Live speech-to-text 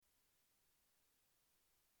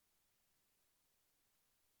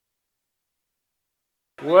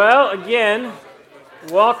Well, again,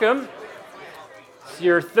 welcome. It's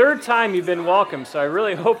your third time you've been welcomed, so I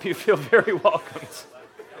really hope you feel very welcomed.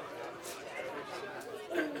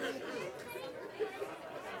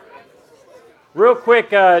 Real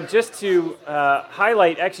quick, just to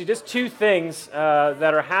highlight actually just two things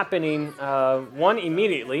that are happening, one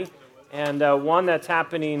immediately, and one that's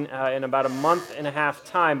happening in about a month and a half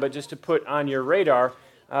time, but just to put on your radar.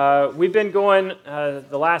 We've been going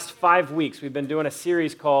the last 5 weeks. We've been doing a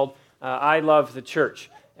series called I Love the Church.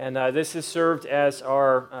 And this has served as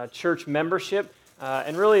our church membership.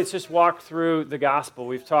 And really, it's just walked through the gospel.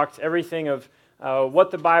 We've talked everything of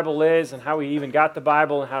what the Bible is and how we even got the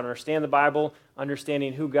Bible and how to understand the Bible,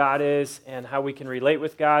 understanding who God is and how we can relate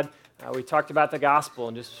with God. We talked about the gospel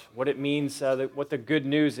and just what it means, what the good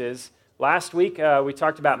news is. Last week, we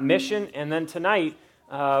talked about mission. And then tonight,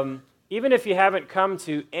 even if you haven't come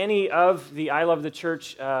to any of the I Love the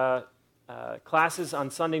Church classes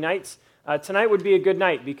on Sunday nights, tonight would be a good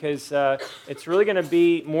night because it's really going to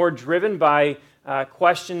be more driven by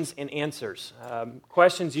questions and answers.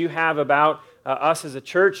 Questions you have about us as a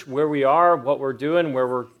church, where we are, what we're doing,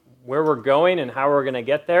 where we're going, and how we're going to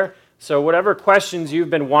get there. So whatever questions you've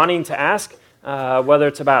been wanting to ask, whether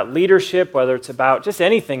it's about leadership, whether it's about just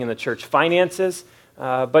anything in the church, finances.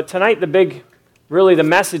 But tonight the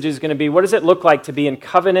message is going to be, what does it look like to be in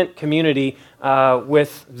covenant community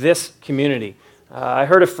with this community? I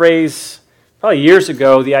heard a phrase probably years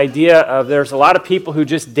ago, the idea of there's a lot of people who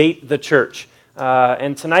just date the church.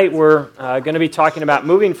 And tonight we're going to be talking about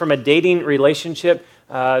moving from a dating relationship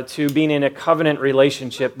to being in a covenant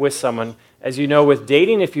relationship with someone. As you know, with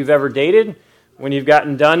dating, if you've ever dated, when you've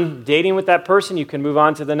gotten done dating with that person, you can move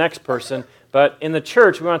on to the next person. But in the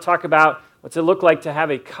church, we want to talk about what's it look like to have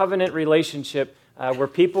a covenant relationship where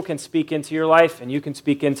people can speak into your life and you can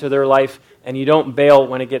speak into their life and you don't bail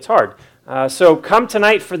when it gets hard. So come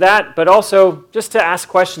tonight for that, but also just to ask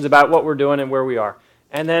questions about what we're doing and where we are.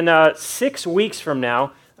 And then 6 weeks from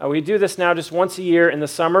now, we do this now just once a year in the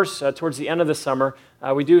summers, towards the end of the summer,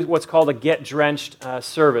 we do what's called a Get Drenched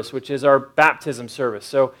service, which is our baptism service.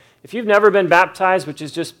 So if you've never been baptized, which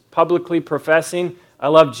is just publicly professing, I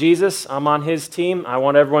love Jesus, I'm on his team, I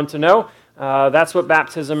want everyone to know, that's what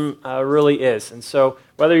baptism really is. And so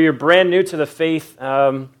whether you're brand new to the faith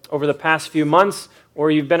over the past few months,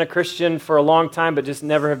 or you've been a Christian for a long time but just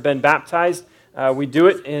never have been baptized, we do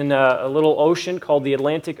it in a little ocean called the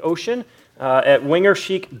Atlantic Ocean at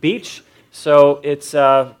Wingersheek Beach. So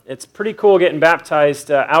it's pretty cool getting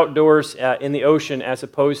baptized outdoors in the ocean as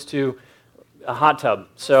opposed to a hot tub.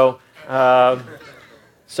 So I'm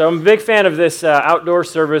a big fan of this outdoor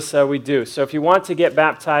service we do. So if you want to get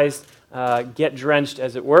baptized, get drenched,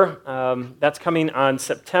 as it were. That's coming on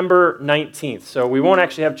September 19th. So we won't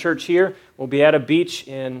actually have church here. We'll be at a beach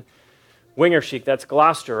in Wingersheek. That's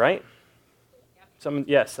Gloucester, right?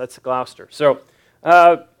 Yes, that's Gloucester. So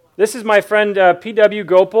this is my friend P.W.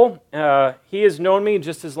 Gopal. He has known me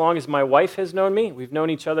just as long as my wife has known me. We've known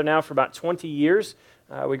each other now for about 20 years.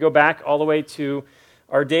 We go back all the way to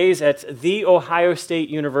our days at The Ohio State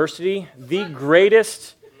University, the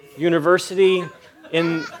greatest university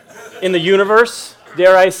in the universe,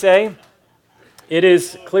 dare I say. It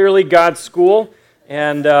is clearly God's school,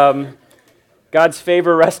 and God's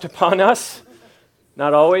favor rests upon us.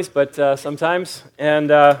 Not always, but sometimes.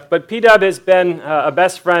 But P-Dub has been a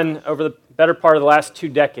best friend over the better part of the last 2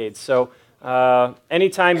 decades. So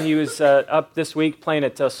anytime he was up this week playing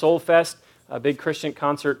at Soul Fest, a big Christian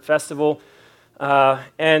concert festival,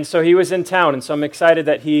 and so he was in town, and so I'm excited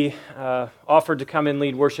that he offered to come and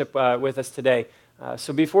lead worship with us today.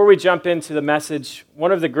 So before we jump into the message,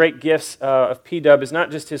 one of the great gifts of P-Dub is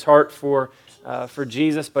not just his heart for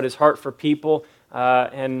Jesus, but his heart for people.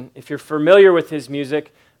 And if you're familiar with his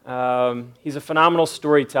music, he's a phenomenal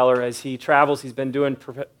storyteller. As he travels, he's been doing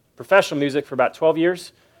professional music for about 12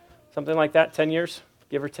 years, something like that, 10 years,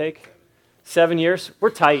 give or take, 7 years.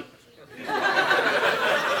 We're tight.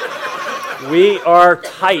 We are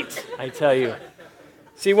tight, I tell you.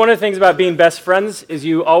 See, one of the things about being best friends is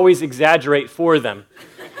you always exaggerate for them.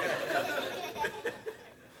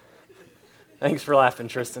 Thanks for laughing,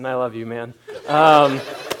 Tristan. I love you, man. I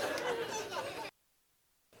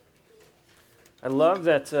love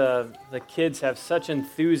that the kids have such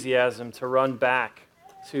enthusiasm to run back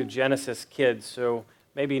to Genesis Kids. So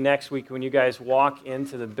maybe next week when you guys walk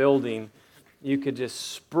into the building, you could just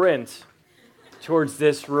sprint towards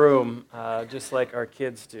this room, just like our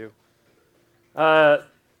kids do.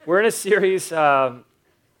 We're in a series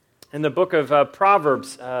in the book of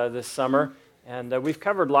Proverbs this summer, and we've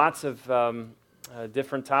covered lots of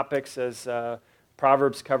different topics as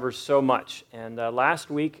Proverbs covers so much. And last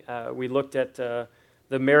week we looked at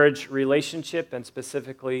the marriage relationship, and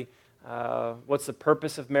specifically what's the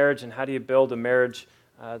purpose of marriage and how do you build a marriage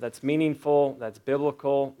that's meaningful, that's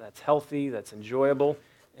biblical, that's healthy, that's enjoyable.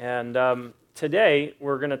 And today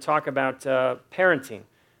we're going to talk about parenting,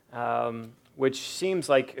 which seems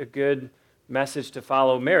like a good message to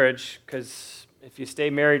follow marriage, because if you stay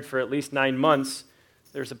married for at least 9 months,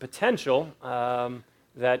 there's a potential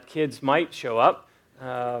that kids might show up.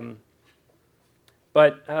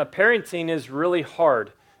 But parenting is really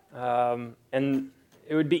hard. And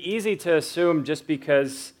it would be easy to assume, just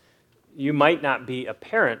because you might not be a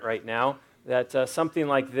parent right now, that something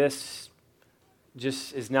like this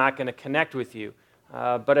just is not going to connect with you.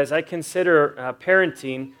 But as I consider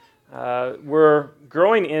parenting, we're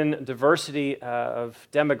growing in diversity of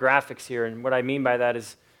demographics here. And what I mean by that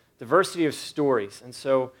is diversity of stories. And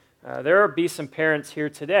so there will be some parents here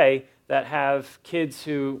today that have kids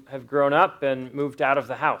who have grown up and moved out of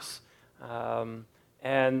the house.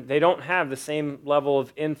 And they don't have the same level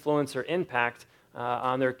of influence or impact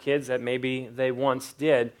on their kids that maybe they once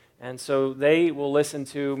did. And so they will listen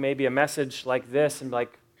to maybe a message like this and be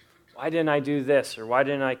like, why didn't I do this? Or why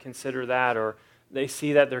didn't I consider that? Or they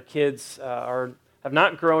see that their kids have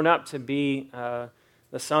not grown up to be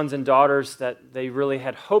the sons and daughters that they really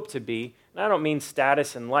had hoped to be. And I don't mean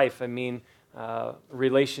status in life. I mean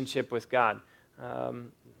relationship with God.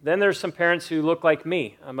 Then there's some parents who look like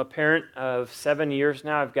me. I'm a parent of 7 years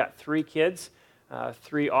now. I've got 3 kids,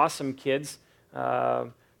 3 awesome kids.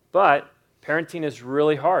 But parenting is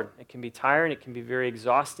really hard. It can be tiring. It can be very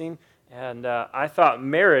exhausting. And I thought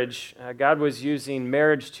marriage, God was using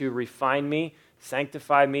marriage to refine me,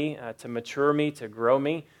 sanctify me, to mature me, to grow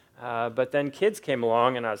me. But then kids came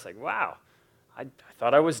along, and I was like, wow, I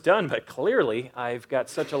thought I was done, but clearly I've got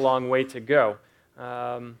such a long way to go.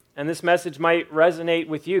 And this message might resonate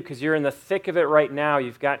with you because you're in the thick of it right now.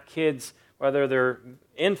 You've got kids, whether they're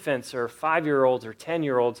infants or 5-year-olds or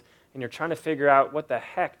 10-year-olds, and you're trying to figure out, what the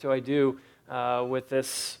heck do I do with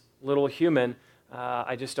this little human?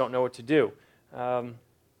 I just don't know what to do. And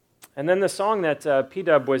then the song that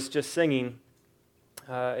P-Dub was just singing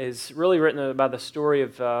is really written about the story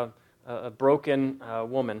of a broken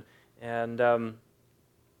woman. And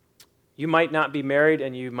you might not be married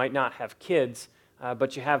and you might not have kids,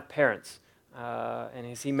 but you have parents. And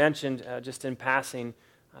as he mentioned just in passing,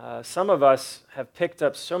 some of us have picked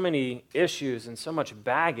up so many issues and so much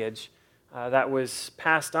baggage that was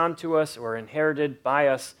passed on to us or inherited by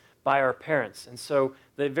us by our parents. And so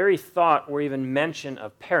the very thought or even mention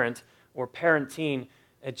of parent or parenting,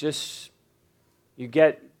 you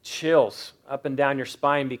get chills up and down your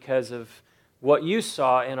spine because of what you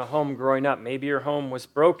saw in a home growing up. Maybe your home was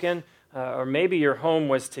broken, or maybe your home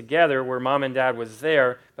was together where mom and dad was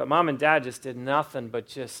there, but mom and dad just did nothing but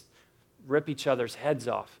just rip each other's heads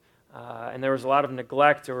off. And there was a lot of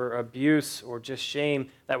neglect or abuse or just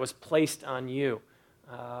shame that was placed on you.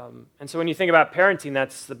 And so when you think about parenting,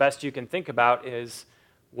 that's the best you can think about, is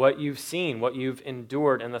what you've seen, what you've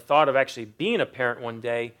endured, and the thought of actually being a parent one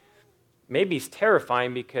day maybe is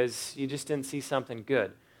terrifying because you just didn't see something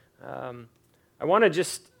good. I want to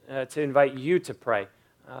just to invite you to pray,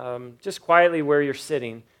 just quietly where you're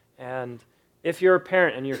sitting. And if you're a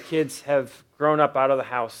parent and your kids have grown up out of the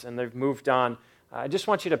house and they've moved on, I just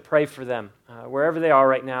want you to pray for them. Wherever they are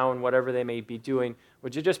right now and whatever they may be doing,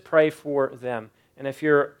 would you just pray for them? And if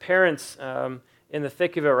you're parents in the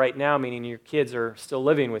thick of it right now, meaning your kids are still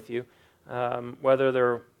living with you, whether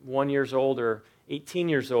they're 1 year old or 18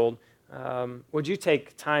 years old, would you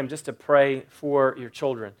take time just to pray for your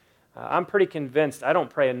children? I'm pretty convinced I don't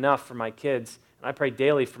pray enough for my kids, and I pray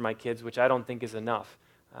daily for my kids, which I don't think is enough.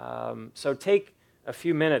 So take a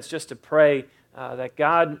few minutes just to pray that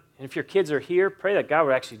God, and if your kids are here, pray that God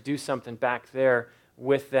would actually do something back there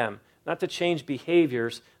with them. Not to change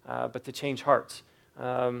behaviors, but to change hearts.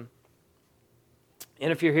 And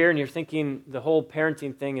if you're here and you're thinking the whole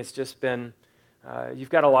parenting thing has just been, you've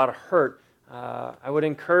got a lot of hurt, I would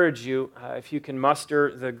encourage you, if you can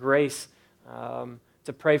muster the grace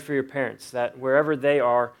to pray for your parents, that wherever they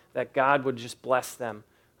are, that God would just bless them.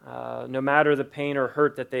 No matter the pain or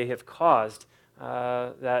hurt that they have caused,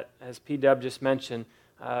 that, as P-Dub just mentioned,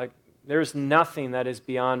 there's nothing that is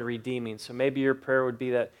beyond redeeming. So maybe your prayer would be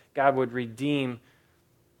that God would redeem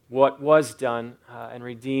what was done and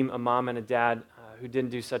redeem a mom and a dad who didn't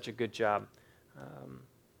do such a good job.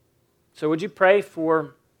 So would you pray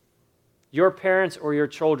for your parents or your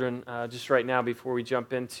children just right now before we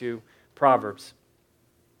jump into Proverbs?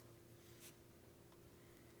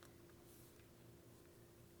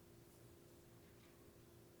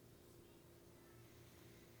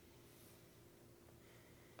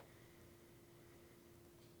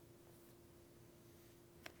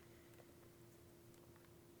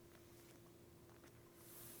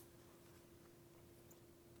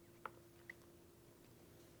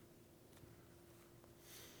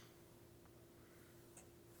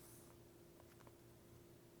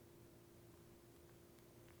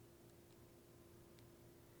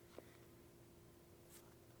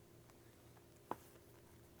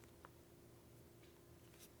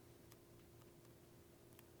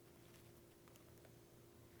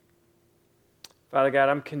 Father God,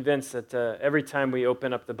 I'm convinced that every time we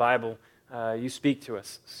open up the Bible, you speak to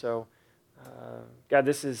us. So, God,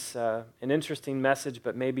 this is an interesting message,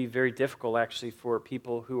 but maybe very difficult actually for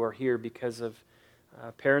people who are here because of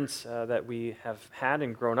parents that we have had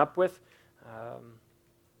and grown up with,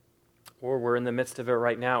 or we're in the midst of it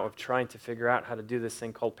right now of trying to figure out how to do this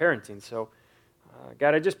thing called parenting. So,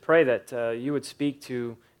 God, I just pray that you would speak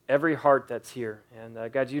to every heart that's here.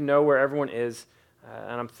 And God, you know where everyone is.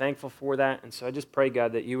 And I'm thankful for that. And so I just pray,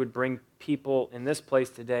 God, that you would bring people in this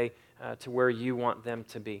place today to where you want them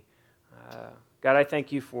to be. God, I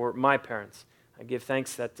thank you for my parents. I give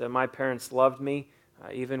thanks that my parents loved me,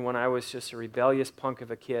 even when I was just a rebellious punk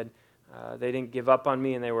of a kid. They didn't give up on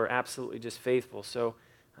me, and they were absolutely just faithful. So,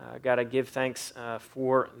 God, I give thanks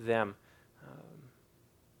for them.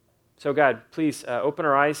 So, God, please open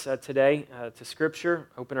our eyes today to Scripture,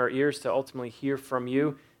 open our ears to ultimately hear from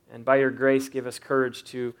you. And by your grace, give us courage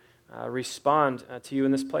to respond to you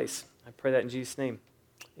in this place. I pray that in Jesus' name.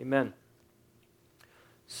 Amen.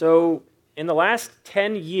 So, in the last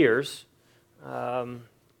 10 years, I'm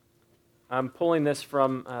pulling this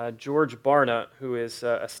from George Barna, who is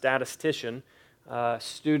a statistician,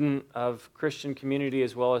 student of Christian community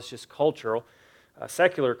as well as just cultural,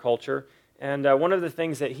 secular culture. And one of the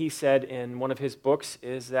things that he said in one of his books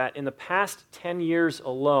is that in the past 10 years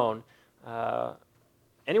alone,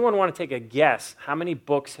 anyone want to take a guess how many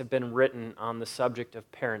books have been written on the subject of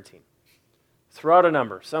parenting? Throw out a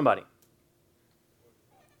number, somebody.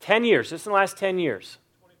 10 years, just in the last 10 years.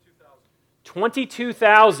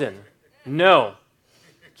 22,000. No.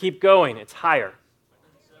 Keep going, it's higher.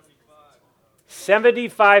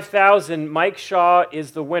 75,000. Mike Shaw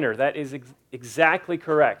is the winner. That is exactly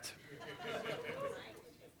correct.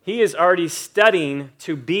 He is already studying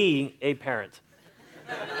to be a parent.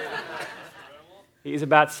 He's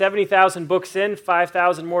about 70,000 books in,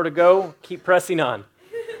 5,000 more to go. Keep pressing on.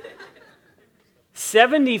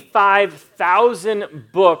 75,000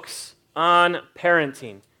 books on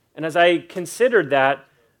parenting. And as I considered that,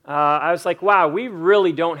 I was like, wow, we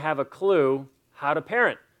really don't have a clue how to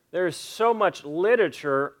parent. There's so much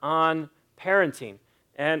literature on parenting.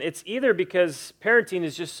 And it's either because parenting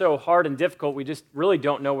is just so hard and difficult, we just really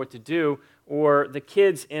don't know what to do, or the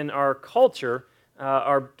kids in our culture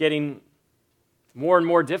are getting more and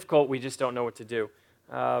more difficult, we just don't know what to do.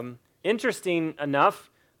 Interesting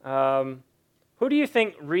enough, who do you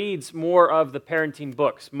think reads more of the parenting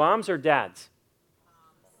books, moms or dads?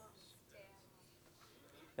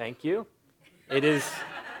 Thank you. It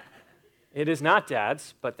is not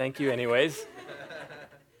dads, but thank you anyways.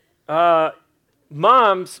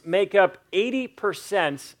 Moms make up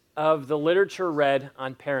 80% of the literature read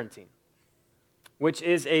on parenting, which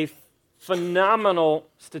is a phenomenal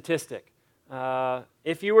statistic.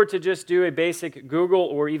 If you were to just do a basic Google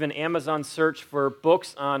or even Amazon search for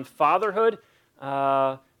books on fatherhood,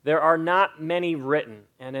 there are not many written.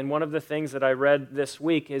 And then one of the things that I read this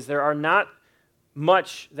week is there are not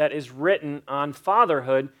much that is written on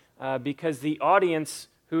fatherhood because the audience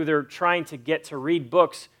who they're trying to get to read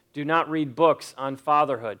books do not read books on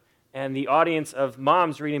fatherhood. And the audience of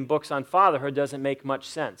moms reading books on fatherhood doesn't make much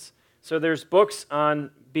sense. So there's books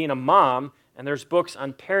on being a mom, and there's books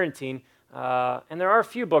on parenting, and there are a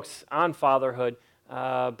few books on fatherhood,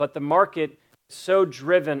 but the market is so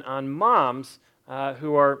driven on moms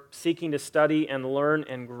who are seeking to study and learn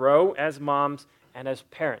and grow as moms and as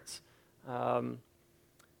parents.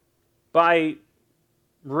 By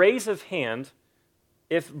raise of hand,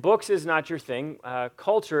 if books is not your thing,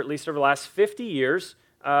 culture, at least over the last 50 years,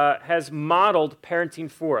 has modeled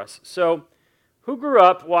parenting for us. So who grew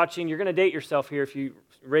up watching, you're going to date yourself here if you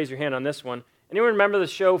raise your hand on this one. Anyone remember the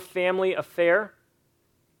show Family Affair?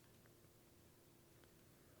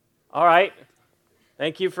 All right.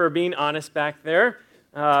 Thank you for being honest back there.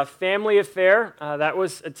 Family Affair, that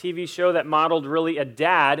was a TV show that modeled really a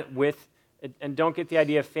dad with, and don't get the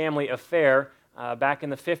idea of family affair. Back in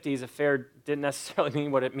the 50s, affair didn't necessarily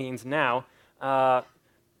mean what it means now.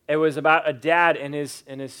 It was about a dad and his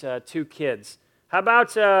two kids. How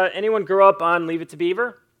about anyone grow up on Leave It to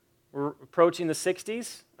Beaver? We're approaching the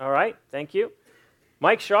 60s. All right, thank you.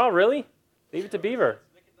 Mike Shaw, really? Leave It to Beaver.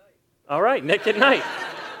 Nick at Night. All right, Nick at Night.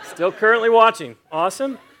 Still currently watching.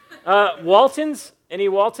 Awesome. Waltons? Any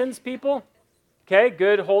Waltons people? Okay,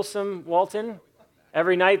 good, wholesome Walton.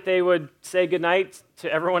 Every night they would say goodnight to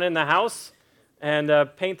everyone in the house and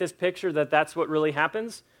paint this picture that that's what really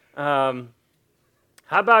happens. How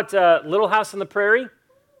about Little House on the Prairie?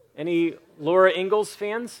 Any Laura Ingalls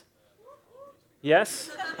fans? Yes?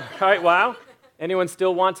 All right, wow. Anyone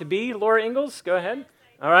still want to be Laura Ingalls? Go ahead.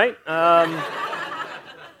 All right.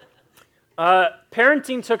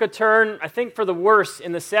 parenting took a turn, I think, for the worse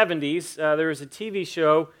in the 70s. There was a TV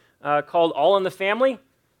show called All in the Family.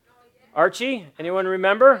 Archie, anyone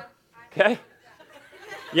remember? Okay.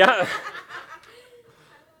 Yeah.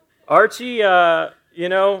 Archie, I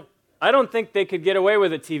don't think they could get away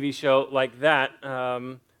with a TV show like that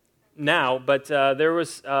now, but there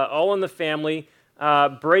was All in the Family.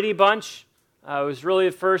 Brady Bunch was really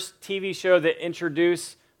the first TV show that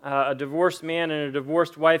introduced a divorced man and a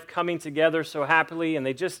divorced wife coming together so happily, and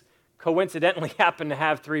they just coincidentally happened to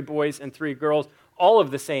have 3 boys and 3 girls, all of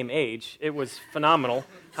the same age. It was phenomenal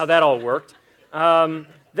how that all worked.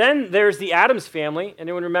 Then there's the Addams Family.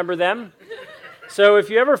 Anyone remember them? So if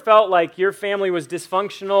you ever felt like your family was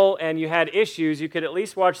dysfunctional and you had issues, you could at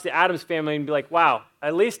least watch the Addams Family and be like, wow,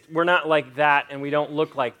 at least we're not like that and we don't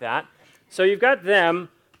look like that. So you've got them.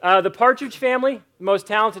 The Partridge Family, the most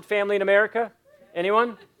talented family in America.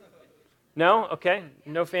 Anyone? No? Okay.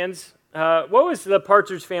 No fans. What was the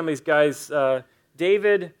Partridge Family's guys?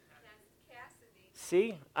 David? Cassidy.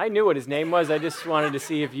 See? I knew what his name was. I just wanted to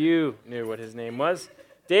see if you knew what his name was.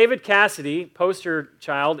 David Cassidy, poster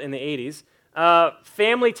child in the 80s.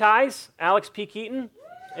 Family Ties, Alex P. Keaton.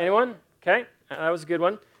 Anyone? Okay, that was a good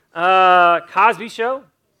one. Cosby Show.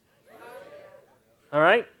 All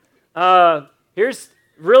right. Here's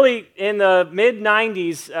really in the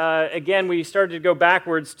mid-90s, again, we started to go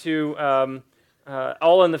backwards to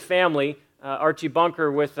All in the Family, Archie Bunker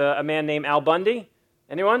with a man named Al Bundy.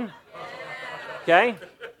 Anyone? Okay.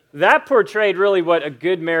 That portrayed really what a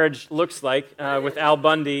good marriage looks like with Al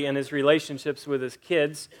Bundy and his relationships with his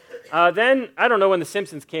kids. Then, I don't know when The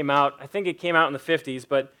Simpsons came out. I think it came out in the 50s,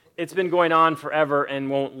 but it's been going on forever and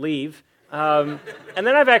won't leave. And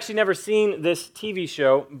then I've actually never seen this TV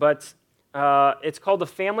show, but it's called The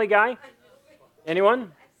Family Guy.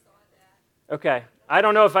 Anyone? Okay. I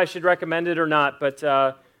don't know if I should recommend it or not, but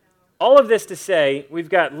all of this to say, we've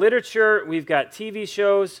got literature, we've got TV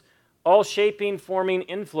shows, all shaping, forming,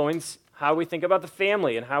 influence how we think about the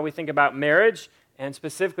family and how we think about marriage, and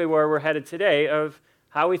specifically where we're headed today of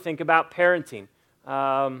how we think about parenting.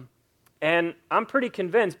 And I'm pretty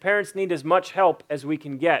convinced parents need as much help as we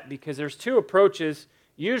can get, because there's 2 approaches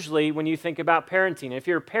usually when you think about parenting. If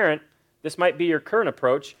you're a parent, this might be your current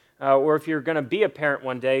approach, or if you're going to be a parent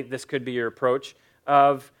one day, this could be your approach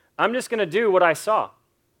of, I'm just going to do what I saw.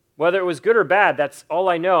 Whether it was good or bad, that's all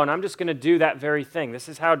I know, and I'm just going to do that very thing. This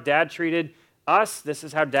is how Dad treated us. This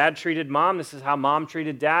is how Dad treated Mom. This is how Mom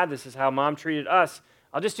treated Dad. This is how Mom treated us.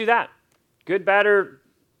 I'll just do that. Good, bad, or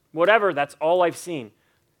whatever, that's all I've seen.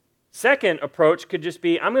 Second approach could just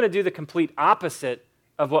be, I'm going to do the complete opposite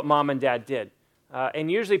of what Mom and Dad did.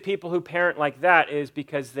 And usually people who parent like that is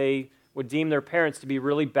because they would deem their parents to be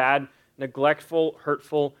really bad, neglectful,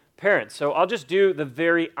 hurtful parents. So I'll just do the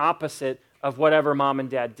very opposite of whatever Mom and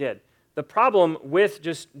Dad did. The problem with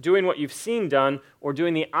just doing what you've seen done or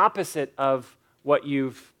doing the opposite of what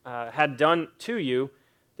you've had done to you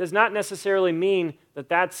does not necessarily mean that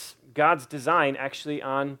that's God's design actually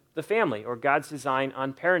on the family or God's design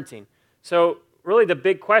on parenting. So really the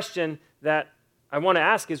big question that I want to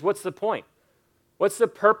ask is, what's the point? What's the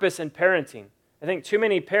purpose in parenting? I think too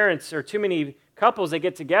many parents or too many couples, they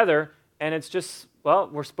get together and it's just, well,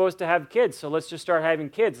 we're supposed to have kids, so let's just start having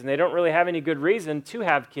kids. And they don't really have any good reason to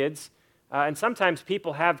have kids. And sometimes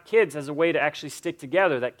people have kids as a way to actually stick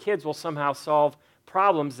together, that kids will somehow solve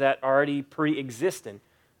problems that are already pre-existing.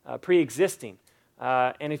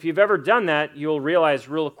 And if you've ever done that, you'll realize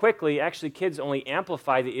real quickly, actually kids only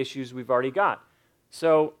amplify the issues we've already got.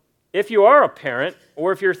 So if you are a parent,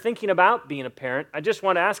 or if you're thinking about being a parent, I just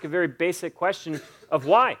want to ask a very basic question of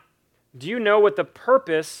why. Do you know what the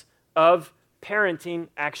purpose of parenting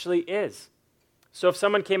actually is? So if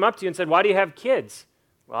someone came up to you and said, why do you have kids?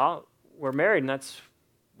 Well, we're married and that's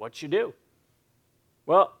what you do.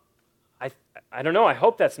 Well, I don't know. I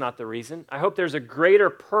hope that's not the reason. I hope there's a greater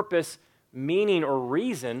purpose, meaning, or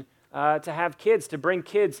reason to have kids, to bring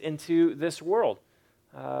kids into this world.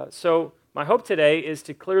 So my hope today is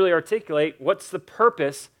to clearly articulate what's the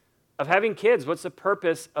purpose of having kids, what's the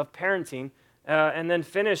purpose of parenting, and then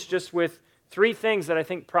finish just with 3 things that I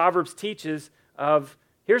think Proverbs teaches of,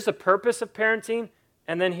 here's the purpose of parenting,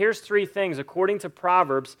 and then here's 3 things, according to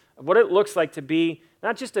Proverbs, of what it looks like to be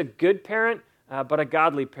not just a good parent, but a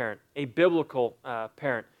godly parent, a biblical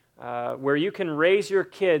parent, where you can raise your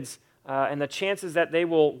kids and the chances that they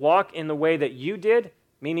will walk in the way that you did,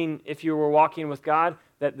 meaning if you were walking with God,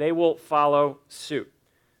 that they will follow suit.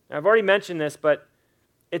 Now, I've already mentioned this, but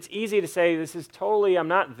it's easy to say, this is totally, I'm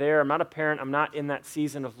not there, I'm not a parent, I'm not in that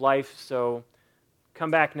season of life, so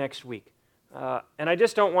come back next week. And I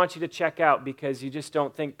just don't want you to check out because you just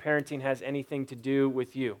don't think parenting has anything to do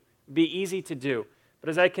with you. be easy to do. But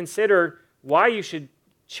as I consider why you should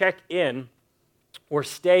check in or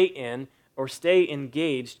stay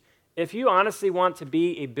engaged, if you honestly want to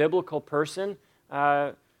be a biblical person,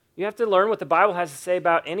 you have to learn what the Bible has to say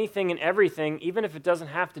about anything and everything, even if it doesn't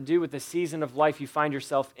have to do with the season of life you find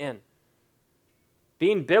yourself in.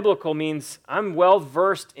 Being biblical means I'm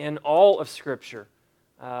well-versed in all of Scripture,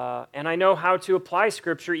 and I know how to apply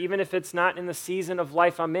Scripture even if it's not in the season of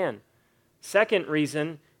life I'm in. Second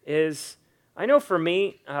reason is, I know for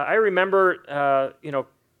me, I remember,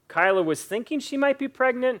 Kyla was thinking she might be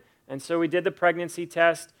pregnant, and so we did the pregnancy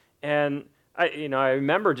test, and I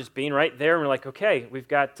remember just being right there, and we're like, okay, we've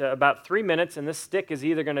got about 3 minutes, and this stick is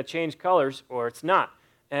either going to change colors or it's not.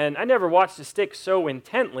 And I never watched the stick so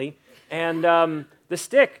intently, and the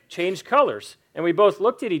stick changed colors. And we both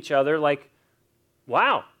looked at each other like,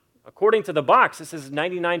 wow, according to the box, this is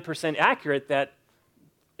 99% accurate that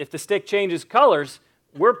if the stick changes colors,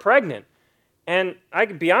 we're pregnant. And I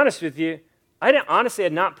can be honest with you, I honestly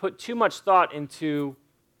had not put too much thought into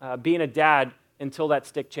being a dad until that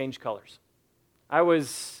stick changed colors. I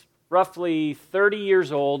was roughly 30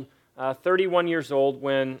 years old, 31 years old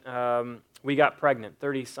when we got pregnant,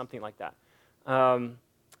 30, something like that.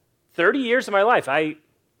 30 years of my life, I'd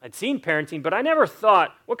seen parenting, but I never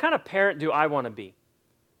thought, what kind of parent do I want to be?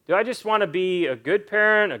 Do I just want to be a good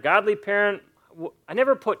parent, a godly parent? I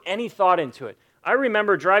never put any thought into it. I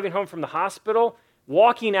remember driving home from the hospital,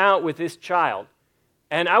 walking out with this child,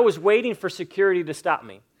 and I was waiting for security to stop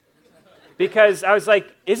me. Because I was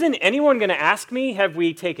like, isn't anyone going to ask me, have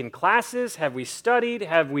we taken classes? Have we studied?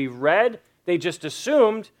 Have we read? They just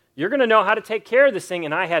assumed you're going to know how to take care of this thing,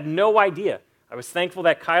 and I had no idea. I was thankful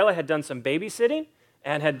that Kyla had done some babysitting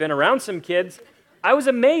and had been around some kids. I was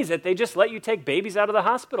amazed that they just let you take babies out of the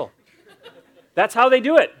hospital. That's how they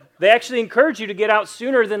do it. They actually encourage you to get out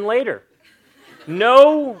sooner than later.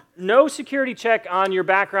 No security check on your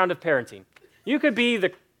background of parenting. You could be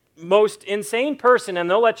the most insane person and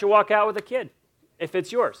they'll let you walk out with a kid if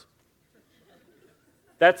it's yours.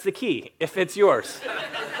 That's the key, if it's yours.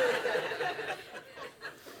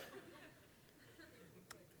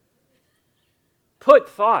 Put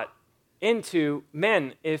thought into,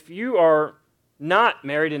 men, if you are not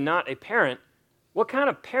married and not a parent, what kind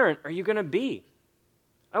of parent are you going to be?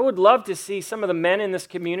 I would love to see some of the men in this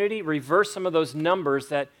community reverse some of those numbers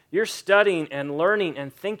that you're studying and learning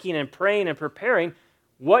and thinking and praying and preparing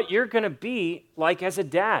what you're going to be like as a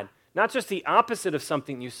dad. Not just the opposite of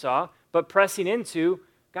something you saw, but pressing into,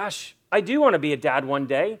 gosh, I do want to be a dad one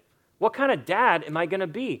day. What kind of dad am I going to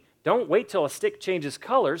be? Don't wait till a stick changes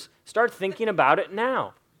colors. Start thinking about it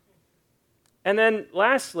now. And then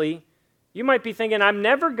lastly, you might be thinking, I'm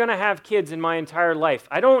never going to have kids in my entire life.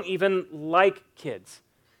 I don't even like kids.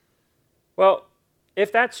 Well,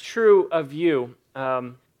 if that's true of you,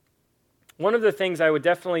 one of the things I would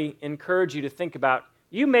definitely encourage you to think about,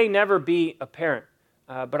 you may never be a parent,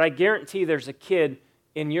 but I guarantee there's a kid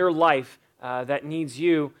in your life that needs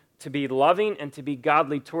you to be loving and to be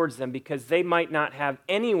godly towards them, because they might not have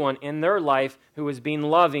anyone in their life who is being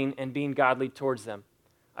loving and being godly towards them.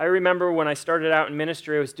 I remember when I started out in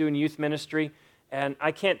ministry, I was doing youth ministry, and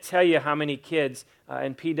I can't tell you how many kids,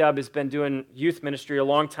 and P-Dub has been doing youth ministry a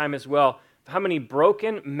long time as well, how many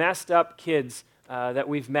broken, messed up kids that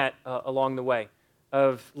we've met along the way,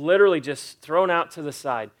 of literally just thrown out to the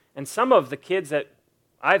side. And some of the kids that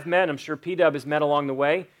I've met, I'm sure P-Dub has met along the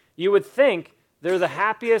way, you would think they're the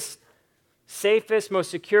happiest, safest, most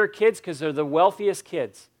secure kids because they're the wealthiest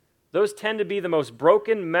kids. Those tend to be the most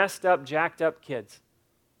broken, messed up, jacked up kids.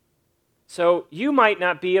 So you might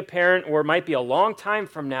not be a parent, or it might be a long time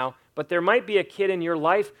from now, but there might be a kid in your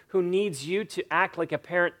life who needs you to act like a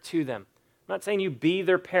parent to them. I'm not saying you be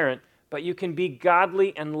their parent, but you can be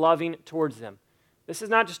godly and loving towards them. This is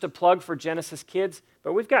not just a plug for Genesis Kids,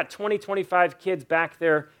 but we've got 20, 25 kids back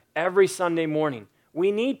there every Sunday morning.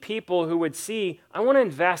 We need people who would see, I want to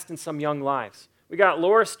invest in some young lives. We got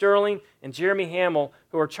Laura Sterling and Jeremy Hamill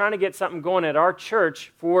who are trying to get something going at our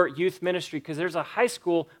church for youth ministry, because there's a high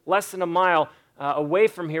school less than a mile away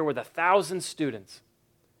from here with 1,000 students.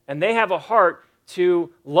 And they have a heart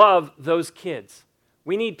to love those kids.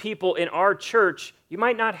 We need people in our church. You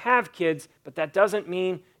might not have kids, but that doesn't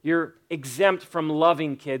mean you're exempt from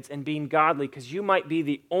loving kids and being godly, because you might be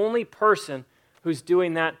the only person who's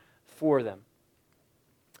doing that for them.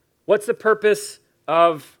 What's the purpose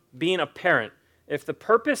of being a parent? If the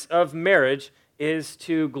purpose of marriage is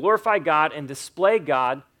to glorify God and display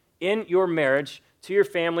God in your marriage, to your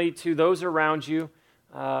family, to those around you,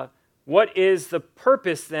 what is the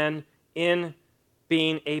purpose then in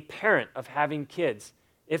being a parent, of having kids?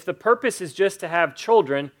 If the purpose is just to have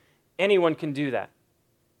children, anyone can do that.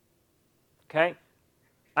 okay?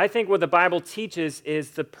 I think what the Bible teaches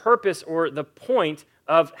is the purpose or the point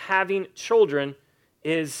of having children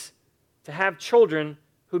is to have children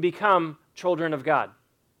who become children of God.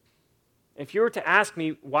 If you were to ask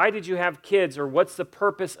me, why did you have kids, or what's the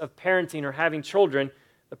purpose of parenting or having children,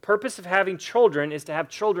 the purpose of having children is to have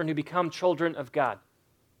children who become children of God.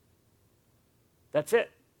 That's it.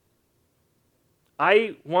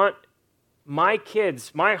 I want my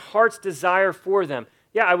kids, my heart's desire for them.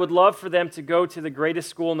 Yeah, I would love for them to go to the greatest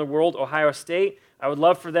school in the world, Ohio State. I would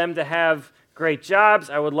love for them to have great jobs.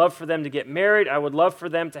 I would love for them to get married. I would love for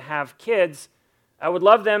them to have kids. I would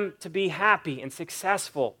love them to be happy and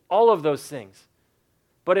successful, all of those things.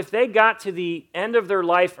 But if they got to the end of their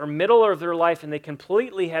life or middle of their life and they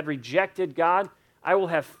completely had rejected God, I will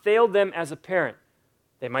have failed them as a parent.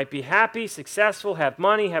 They might be happy, successful, have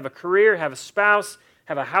money, have a career, have a spouse,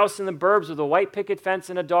 have a house in the burbs with a white picket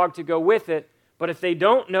fence and a dog to go with it. But if they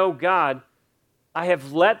don't know God, I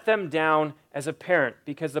have let them down as a parent,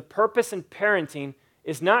 because the purpose in parenting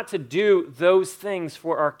is not to do those things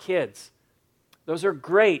for our kids. Those are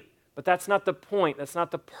great, but that's not the point. That's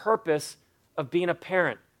not the purpose of being a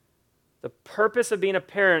parent. The purpose of being a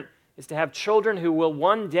parent is to have children who will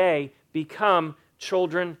one day become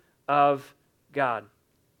children of God.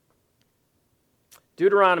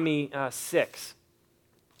 Deuteronomy 6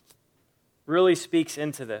 really speaks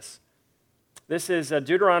into this. This is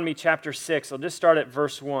Deuteronomy chapter 6. I'll just start at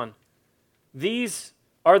verse 1. These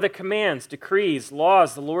are the commands, decrees,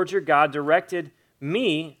 laws the Lord your God directed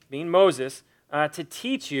me, being Moses, to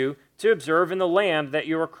teach you to observe in the land that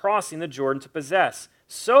you are crossing the Jordan to possess,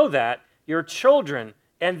 so that your children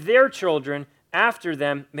and their children after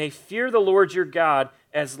them may fear the Lord your God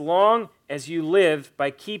as long as you live, by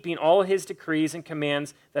keeping all his decrees and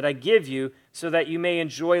commands that I give you, so that you may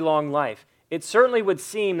enjoy long life. It certainly would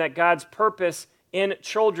seem that God's purpose in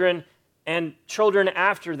children and children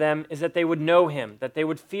after them is that they would know him, that they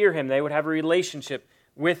would fear him, they would have a relationship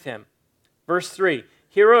with him. Verse 3,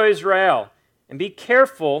 Hear, O Israel, and be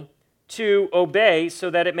careful to obey, so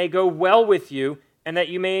that it may go well with you, and that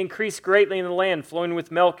you may increase greatly in the land flowing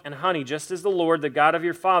with milk and honey, just as the Lord, the God of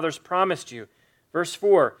your fathers, promised you. Verse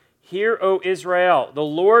 4, Hear, O Israel, the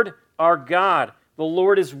Lord our God, the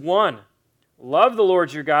Lord is one. Love the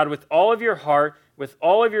Lord your God with all of your heart, with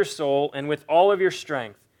all of your soul, and with all of your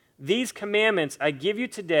strength. These commandments I give you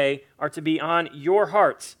today are to be on your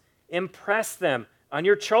hearts. Impress them on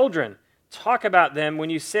your children. Talk about them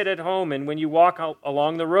when you sit at home and when you walk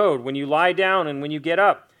along the road, when you lie down and when you get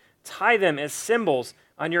up. Tie them as symbols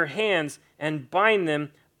on your hands and bind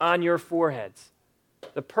them on your foreheads.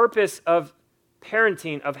 The purpose of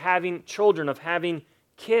parenting, of having children, of having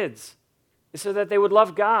kids, is so that they would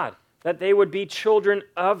love God, that they would be children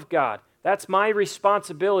of God. That's my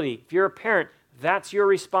responsibility. If you're a parent, that's your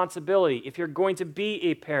responsibility. If you're going to be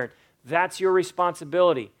a parent, that's your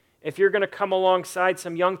responsibility. If you're going to come alongside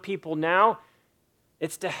some young people now,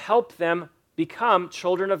 it's to help them become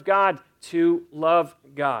children of God, to love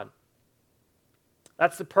God.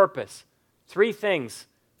 That's the purpose. 3 things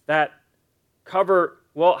that cover,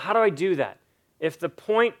 well, how do I do that? If the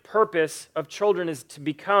purpose of children is to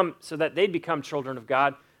become, so that they become children of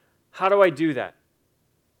God, how do I do that?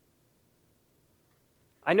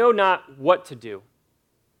 I know not what to do,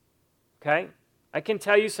 okay? I can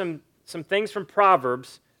tell you some things from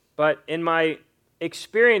Proverbs, but in my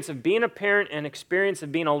experience of being a parent and experience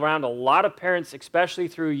of being around a lot of parents, especially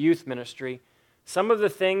through youth ministry, some of the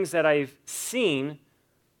things that I've seen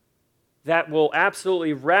that will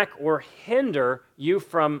absolutely wreck or hinder you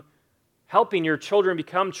from helping your children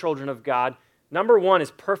become children of God, number 1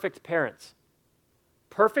 is perfect parents.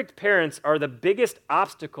 Perfect parents are the biggest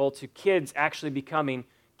obstacle to kids actually becoming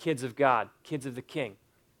kids of God, kids of the King.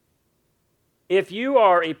 If you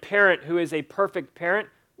are a parent who is a perfect parent,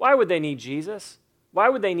 why would they need Jesus? Why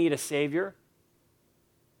would they need a Savior?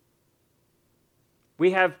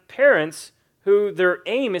 We have parents who their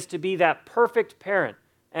aim is to be that perfect parent.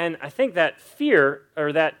 And I think that fear,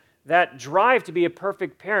 or that drive to be a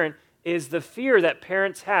perfect parent, is the fear that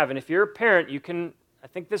parents have. And if you're a parent, I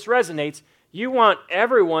think this resonates, you want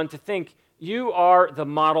everyone to think you are the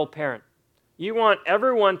model parent. You want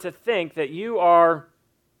everyone to think that you are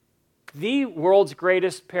the world's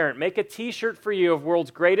greatest parent. Make a t-shirt for you of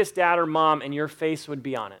world's greatest dad or mom, and your face would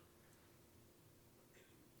be on it.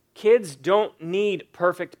 Kids don't need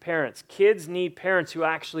perfect parents. Kids need parents who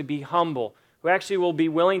actually be humble, who actually will be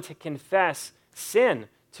willing to confess sin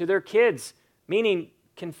to their kids, meaning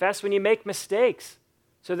confess when you make mistakes,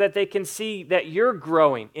 so that they can see that you're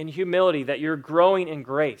growing in humility, that you're growing in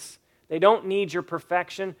grace. They don't need your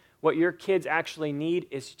perfection. What your kids actually need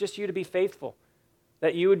is just you to be faithful,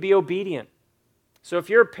 that you would be obedient, So if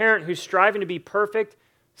you're a parent who's striving to be perfect,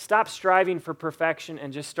 stop striving for perfection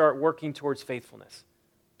and just start working towards faithfulness,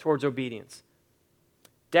 towards obedience.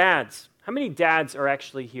 Dads, how many dads are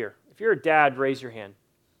actually here? If you're a dad, raise your hand.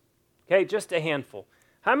 Okay, just a handful.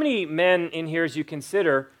 How many men in here as you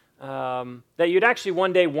consider that you'd actually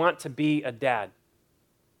one day want to be a dad?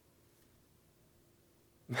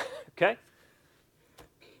 Okay?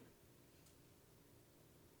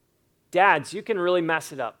 Dads, you can really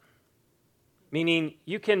mess it up. Meaning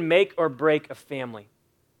you can make or break a family.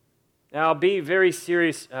 Now, I'll be very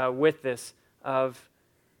serious with this.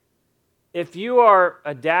 If you are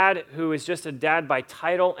a dad who is just a dad by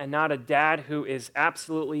title and not a dad who is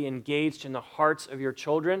absolutely engaged in the hearts of your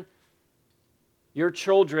children,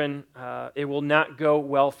 it will not go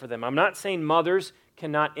well for them. I'm not saying mothers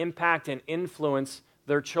cannot impact and influence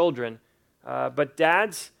their children, but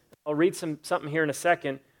dads, I'll read something here in a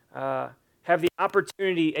second, have the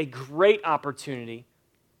opportunity, a great opportunity,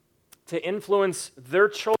 to influence their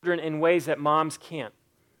children in ways that moms can't.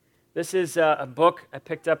 This is a book I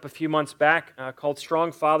picked up a few months back called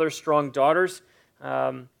Strong Fathers, Strong Daughters,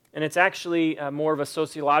 and it's actually more of a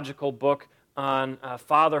sociological book on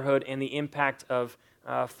fatherhood and the impact of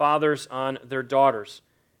fathers on their daughters.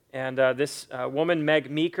 And this woman, Meg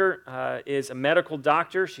Meeker, is a medical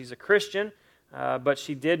doctor. She's a Christian, but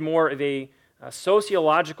she did more of a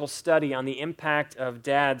sociological study on the impact of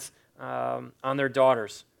dads on their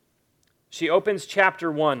daughters. She opens chapter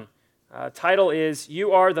 1. Title is,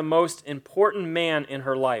 You Are the Most Important Man in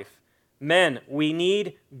Her Life. Men, we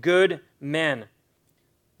need good men.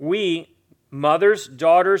 We, mothers,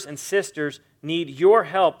 daughters, and sisters, need your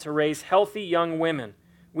help to raise healthy young women.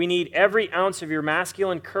 We need every ounce of your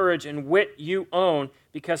masculine courage and wit you own,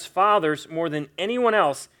 because fathers, more than anyone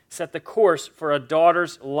else, set the course for a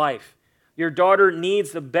daughter's life. Your daughter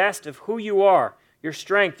needs the best of who you are, your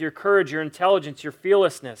strength, your courage, your intelligence, your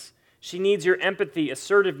fearlessness. She needs your empathy,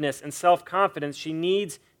 assertiveness, and self-confidence. She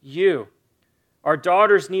needs you. Our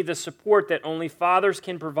daughters need the support that only fathers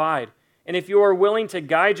can provide. And if you are willing to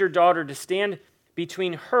guide your daughter to stand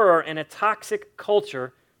between her and a toxic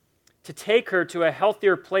culture, to take her to a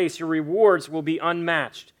healthier place, your rewards will be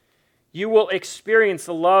unmatched. You will experience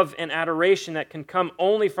the love and adoration that can come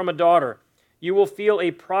only from a daughter. You will feel a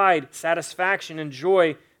pride, satisfaction, and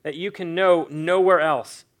joy that you can know nowhere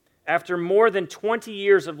else. After more than 20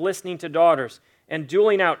 years of listening to daughters and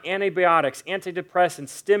dueling out antibiotics, antidepressants,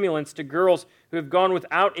 stimulants to girls who have gone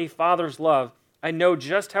without a father's love, I know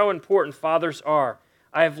just how important fathers are.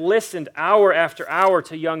 I have listened hour after hour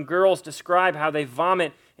to young girls describe how they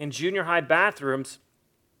vomit in junior high bathrooms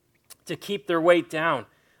to keep their weight down.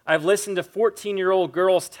 I've listened to 14-year-old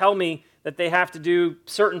girls tell me that they have to do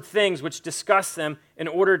certain things which disgust them in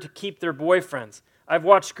order to keep their boyfriends. I've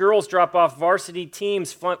watched girls drop off varsity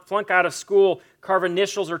teams, flunk out of school, carve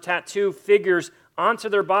initials or tattoo figures onto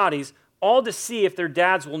their bodies, all to see if their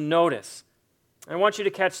dads will notice. I want you to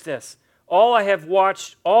catch this. All I have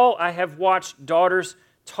watched daughters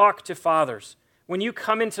talk to fathers. When you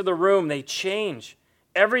come into the room, they change.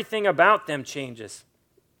 Everything about them changes.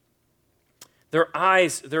 Their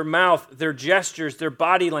eyes, their mouth, their gestures, their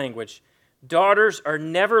body language. Daughters are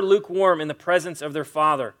never lukewarm in the presence of their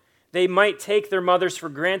father. They might take their mothers for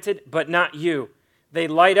granted, but not you. They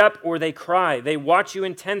light up or they cry. They watch you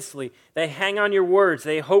intensely. They hang on your words.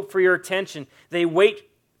 They hope for your attention. They wait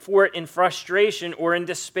for it in frustration or in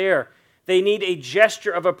despair. They need a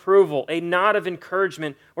gesture of approval, a nod of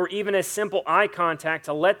encouragement, or even a simple eye contact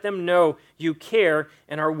to let them know you care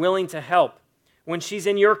and are willing to help. When she's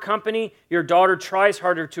in your company, your daughter tries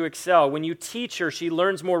harder to excel. When you teach her, she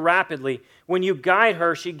learns more rapidly. When you guide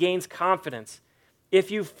her, she gains confidence. If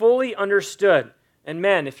you fully understood, and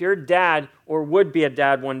men, if you're a dad or would be a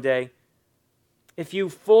dad one day, if you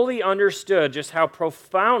fully understood just how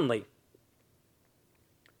profoundly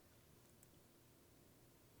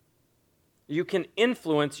you can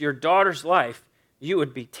influence your daughter's life, you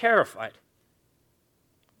would be terrified,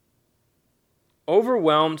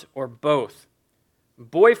 overwhelmed, or both.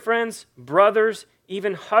 Boyfriends, brothers,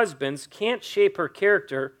 even husbands can't shape her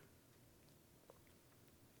character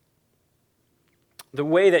the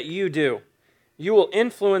way that you do. You will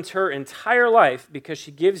influence her entire life because she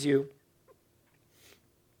gives you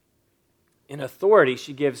an authority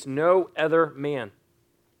she gives no other man.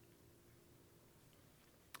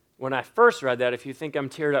 When I first read that, if you think I'm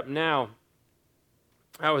teared up now,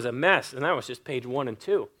 I was a mess, and that was just page 1 and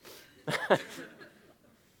 2.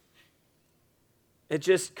 It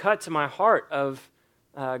just cut to my heart of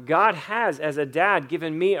God has, as a dad,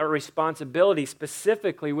 given me a responsibility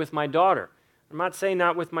specifically with my daughter. I'm not saying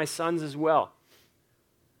not with my sons as well.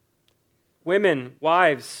 Women,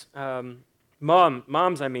 wives,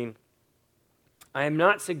 moms, I am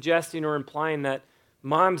not suggesting or implying that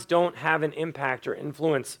moms don't have an impact or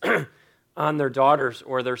influence on their daughters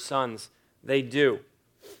or their sons. They do.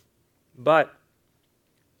 But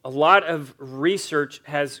a lot of research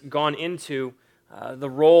has gone into the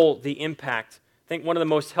role, the impact. I think one of the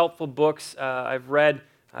most helpful books I've read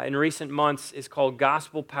in recent months is called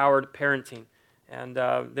Gospel-Powered Parenting. And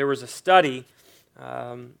there was a study,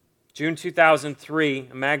 June 2003,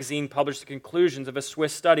 a magazine published the conclusions of a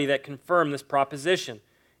Swiss study that confirmed this proposition.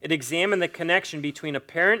 It examined the connection between a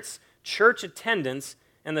parent's church attendance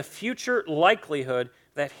and the future likelihood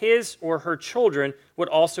that his or her children would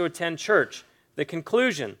also attend church. The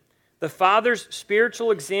conclusion: the father's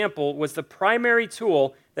spiritual example was the primary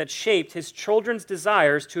tool that shaped his children's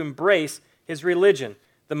desires to embrace his religion.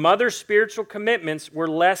 The mother's spiritual commitments were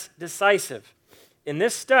less decisive. In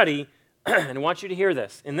this study, and I want you to hear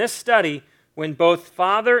this, in this study, when both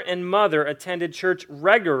father and mother attended church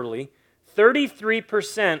regularly,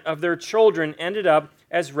 33% of their children ended up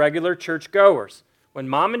as regular churchgoers. When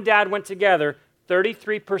mom and dad went together,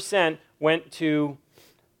 33% went to,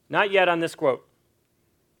 not yet on this quote.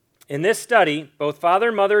 In this study, both father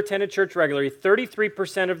and mother attended church regularly.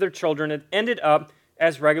 33% of their children had ended up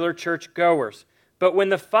as regular churchgoers. But when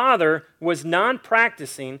the father was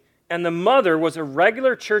non-practicing and the mother was a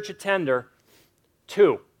regular church attender,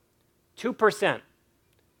 2%.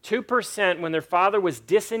 2% when their father was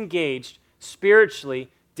disengaged spiritually,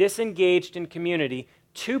 disengaged in community.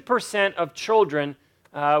 2% of children,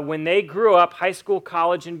 when they grew up, high school,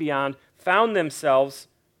 college, and beyond, found themselves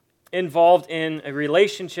involved in a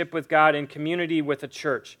relationship with God and community with a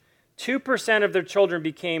church. 2% of their children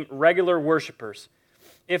became regular worshipers.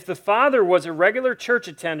 If the father was a regular church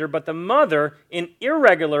attender, but the mother an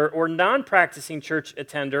irregular or non-practicing church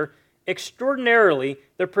attender, extraordinarily,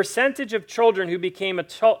 the percentage of children who became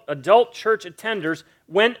adult church attenders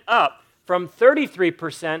went up from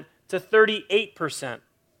 33% to 38%,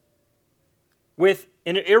 with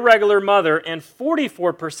an irregular mother and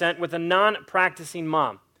 44% with a non-practicing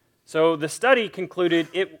mom. So the study concluded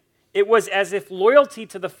it was as if loyalty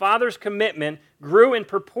to the father's commitment grew in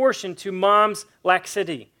proportion to mom's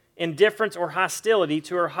laxity, indifference, or hostility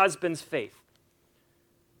to her husband's faith.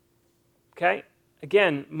 Okay?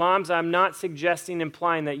 Again, moms, I'm not suggesting,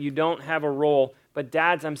 implying that you don't have a role, but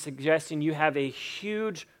dads, I'm suggesting you have a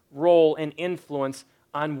huge role and influence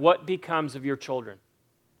on what becomes of your children.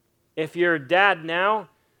 If you're a dad now,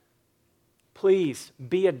 please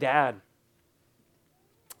be a dad.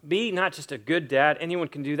 Be not just a good dad, anyone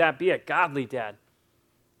can do that, be a godly dad.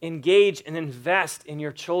 Engage and invest in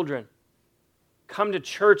your children. Come to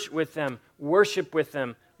church with them, worship with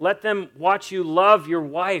them. Let them watch you love your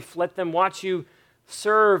wife. Let them watch you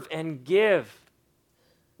serve and give.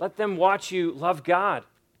 Let them watch you love God.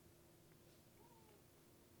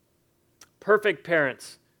 Perfect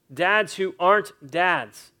parents, dads who aren't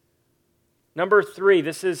dads. Number 3,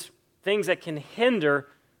 this is things that can hinder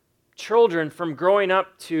children from growing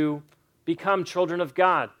up to become children of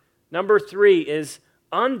God. Number 3 is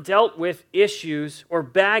undealt with issues or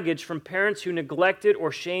baggage from parents who neglected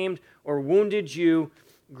or shamed or wounded you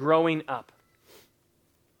growing up.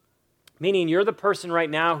 Meaning you're the person right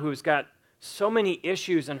now who's got so many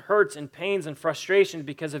issues and hurts and pains and frustrations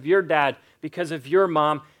because of your dad, because of your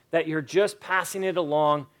mom, that you're just passing it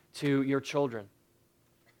along to your children.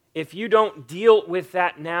 If you don't deal with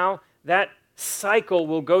that now, that cycle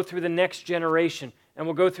will go through the next generation and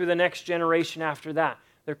will go through the next generation after that.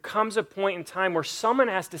 There comes a point in time where someone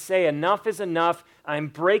has to say, enough is enough. I'm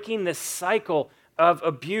breaking this cycle of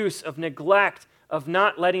abuse, of neglect, of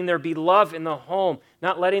not letting there be love in the home,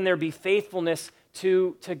 not letting there be faithfulness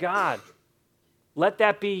to God. Let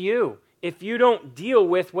that be you. If you don't deal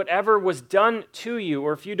with whatever was done to you,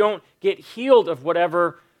 or if you don't get healed of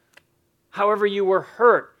however you were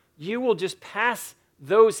hurt, you will just pass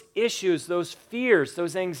those issues, those fears,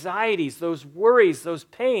 those anxieties, those worries, those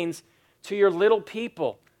pains to your little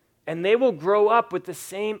people. And they will grow up with the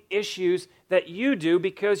same issues that you do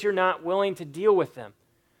because you're not willing to deal with them.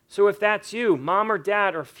 So if that's you, mom or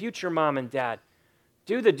dad or future mom and dad,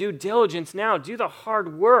 do the due diligence now. Do the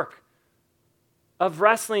hard work of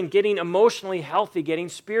wrestling, getting emotionally healthy, getting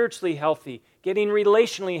spiritually healthy, getting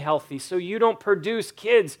relationally healthy, so you don't produce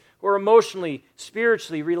kids who are emotionally,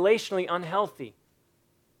 spiritually, relationally unhealthy.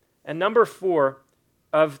 And number 4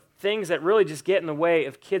 of things that really just get in the way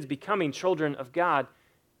of kids becoming children of God,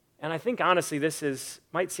 and I think honestly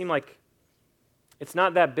might seem like it's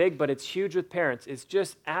not that big, but it's huge with parents, is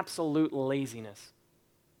just absolute laziness.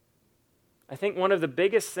 I think one of the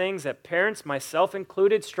biggest things that parents, myself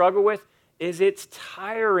included, struggle with is it's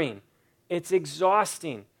tiring. It's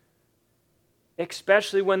exhausting.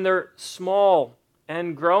 especially when they're small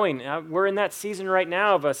and growing. We're in that season right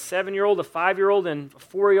now of a 7-year-old, a 5-year-old, and a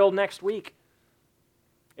 4-year-old next week.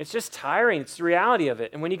 It's just tiring. It's the reality of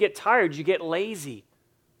it. And when you get tired, you get lazy.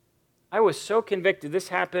 I was so convicted. This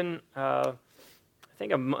happened, I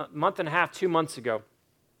think, a month and a half, 2 months ago.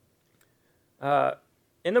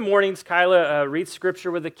 In the mornings, Kyla reads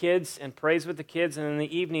scripture with the kids and prays with the kids, and in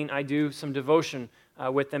the evening, I do some devotion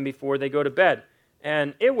with them before they go to bed.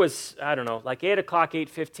 And it was, I don't know, like 8 o'clock,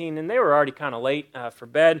 8:15, and they were already kind of late for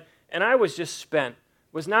bed, and I was just spent.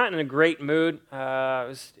 Was not in a great mood. It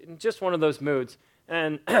was just one of those moods.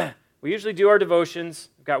 And we usually do our devotions.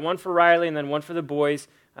 We've got one for Riley and then one for the boys,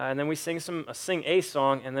 and then we sing a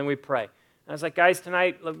song, and then we pray. And I was like, guys,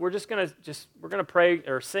 tonight we're gonna pray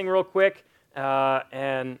or sing real quick,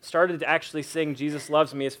 and started to actually sing "Jesus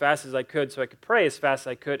Loves Me" as fast as I could, so I could pray as fast as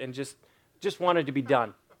I could, and just wanted to be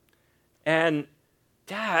done. And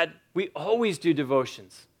Dad, we always do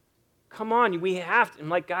devotions. Come on, we have to. I'm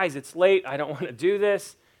like, guys, it's late. I don't want to do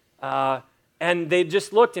this. And they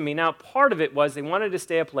just looked at me. Now, part of it was they wanted to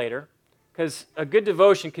stay up later because a good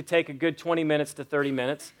devotion could take a good 20 minutes to 30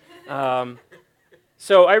 minutes.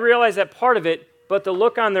 So I realized that part of it, but the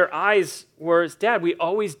look on their eyes was, Dad, we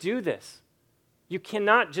always do this. You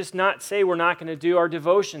cannot just not say we're not going to do our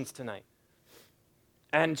devotions tonight.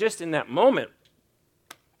 And just in that moment,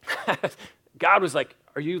 God was like,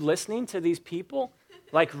 are you listening to these people?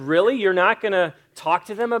 Like, really? You're not going to talk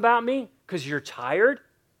to them about me because you're tired?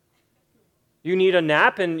 You need a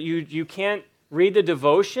nap and you can't read the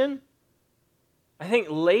devotion? I think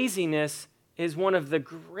laziness is one of the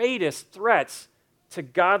greatest threats to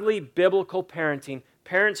godly biblical parenting.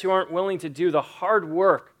 Parents who aren't willing to do the hard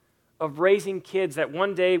work of raising kids that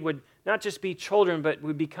one day would not just be children, but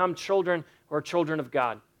would become children or children of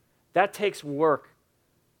God. That takes work.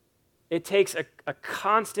 It takes a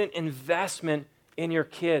constant investment in your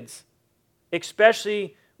kids,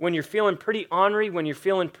 especially when you're feeling pretty ornery, when you're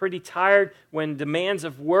feeling pretty tired, when demands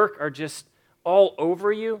of work are just all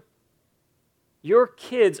over you. Your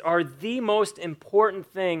kids are the most important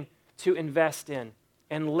thing to invest in,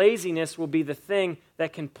 and laziness will be the thing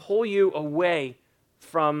that can pull you away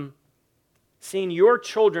from seeing your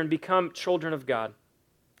children become children of God.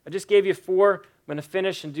 I just gave you 4. I'm going to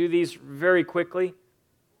finish and do these very quickly.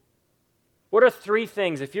 What are 3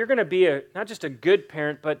 things, if you're going to be not just a good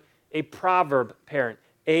parent, but a proverb parent,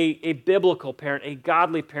 a biblical parent, a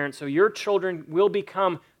godly parent, so your children will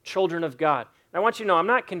become children of God. And I want you to know, I'm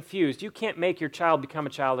not confused. You can't make your child become a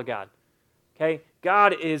child of God. Okay?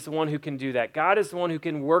 God is the one who can do that. God is the one who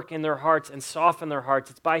can work in their hearts and soften their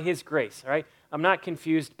hearts. It's by His grace, all right? I'm not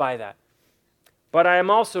confused by that. But I am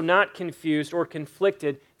also not confused or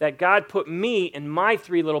conflicted that God put me in my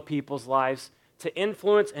 3 little people's lives to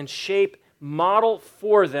influence and shape, model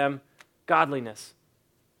for them godliness.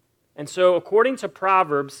 And so according to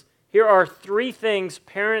Proverbs, here are 3 things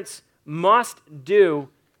parents must do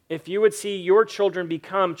if you would see your children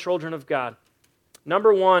become children of God.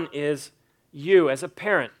 Number 1 is you, as a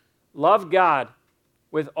parent, love God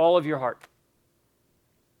with all of your heart.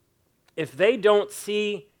 If they don't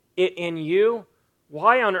see it in you,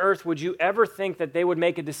 why on earth would you ever think that they would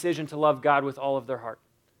make a decision to love God with all of their heart?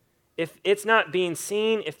 If it's not being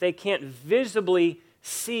seen, if they can't visibly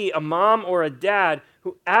see a mom or a dad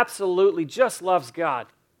who absolutely just loves God,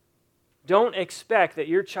 don't expect that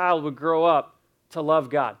your child would grow up to love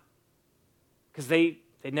God. Because they've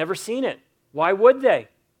never seen it. Why would they?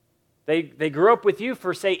 They grew up with you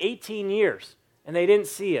for, say, 18 years, and they didn't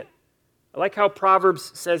see it. I like how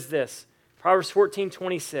Proverbs says this. Proverbs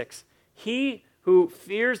 14:26. He who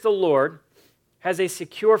fears the Lord has a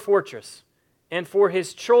secure fortress, and for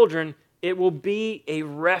his children it will be a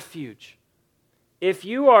refuge. If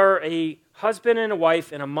you are a husband and a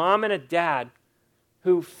wife and a mom and a dad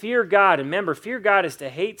who fear God, and remember, fear God is to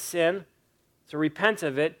hate sin, to repent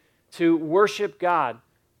of it, to worship God.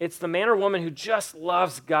 It's the man or woman who just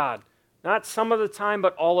loves God. Not some of the time,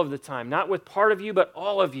 but all of the time. Not with part of you, but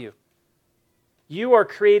all of you. You are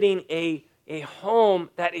creating a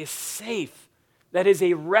home that is safe, that is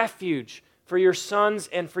a refuge for your sons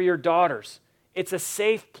and for your daughters. It's a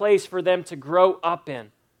safe place for them to grow up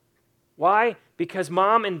in. Why? Because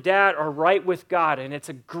mom and dad are right with God, and it's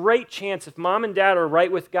a great chance if mom and dad are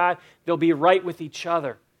right with God, they'll be right with each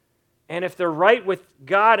other. And if they're right with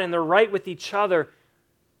God and they're right with each other,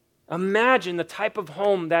 imagine the type of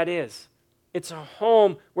home that is. It's a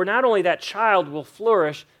home where not only that child will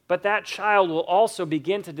flourish, but that child will also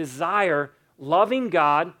begin to desire loving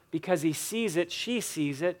God because he sees it, she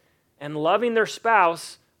sees it, and loving their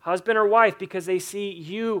spouse, husband or wife, because they see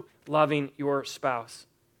you loving your spouse.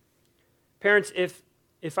 Parents,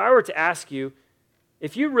 if I were to ask you,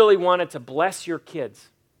 if you really wanted to bless your kids,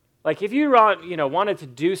 like if you wanted to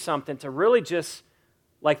do something to really just,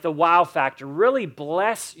 like the wow factor, really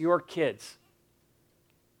bless your kids,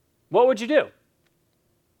 what would you do?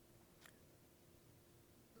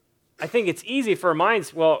 I think it's easy for our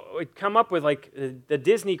minds, we'd come up with like the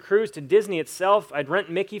Disney cruise to Disney itself. I'd rent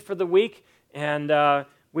Mickey for the week, and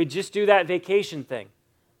we'd just do that vacation thing.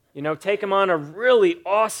 Take them on a really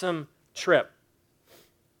awesome trip.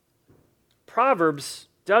 Proverbs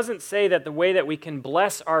doesn't say that the way that we can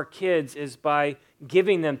bless our kids is by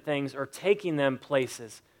giving them things or taking them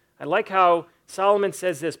places. I like how Solomon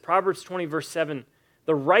says this, Proverbs 20, verse 7,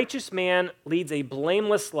 "The righteous man leads a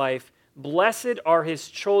blameless life. Blessed are his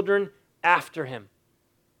children after him."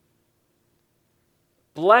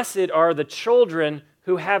 Blessed are the children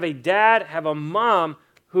who have a dad, have a mom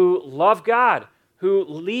who love God, who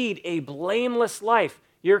lead a blameless life.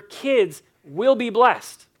 Your kids will be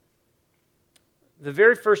blessed. The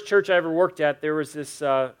very first church I ever worked at, there was this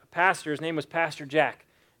pastor. His name was Pastor Jack,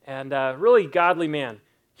 and really godly man.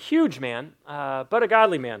 Huge man, but a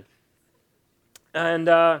godly man. And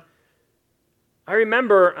I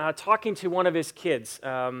remember talking to one of his kids.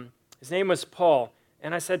 His name was Paul.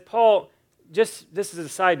 And I said, Paul, this is a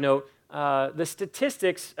side note, the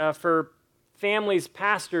statistics for families,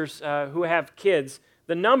 pastors who have kids,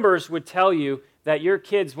 the numbers would tell you that your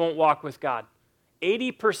kids won't walk with God.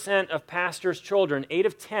 80% of pastors' children, 8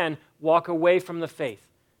 of 10, walk away from the faith.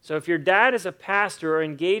 So if your dad is a pastor or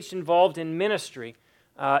involved in ministry,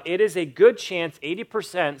 it is a good chance,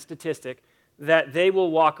 80% statistic, that they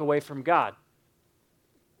will walk away from God.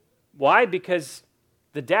 Why? Because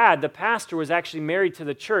the dad, the pastor, was actually married to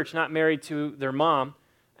the church, not married to their mom,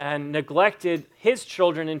 and neglected his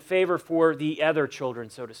children in favor for the other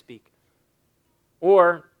children, so to speak.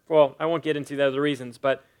 Or, I won't get into the other reasons,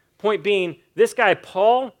 but point being, this guy,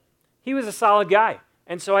 Paul, he was a solid guy.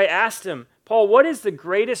 And so I asked him, Paul, what is the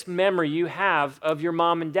greatest memory you have of your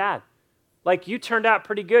mom and dad? Like, you turned out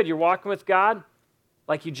pretty good. You're walking with God.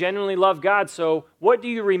 Like, you genuinely love God. So what do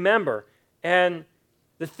you remember? And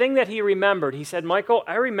the thing that he remembered, he said, Michael,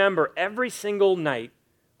 I remember every single night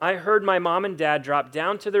I heard my mom and dad drop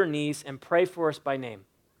down to their knees and pray for us by name.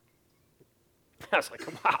 I was like,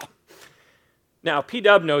 wow. Now,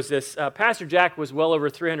 P-Dub knows this. Pastor Jack was well over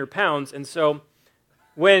 300 pounds, and so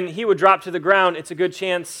when he would drop to the ground, it's a good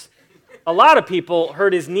chance a lot of people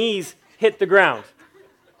heard his knees hit the ground.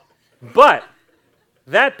 But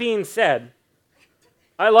that being said,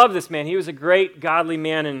 I love this man. He was a great, godly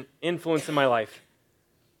man and influence in my life.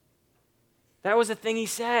 That was the thing he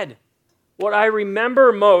said. What I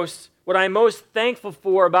remember most, what I'm most thankful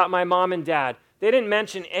for about my mom and dad, they didn't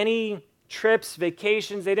mention any trips,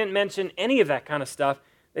 vacations. They didn't mention any of that kind of stuff.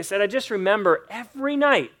 They said, I just remember every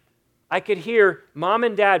night I could hear mom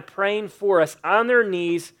and dad praying for us on their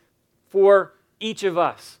knees for each of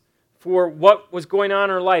us, for what was going on in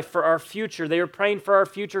our life, for our future. They were praying for our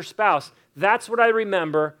future spouse. That's what I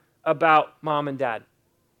remember about mom and dad.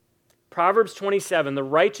 Proverbs 27, the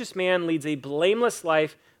righteous man leads a blameless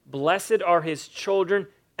life. Blessed are his children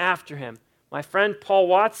after him. My friend Paul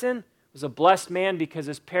Watson was a blessed man because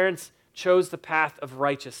his parents chose the path of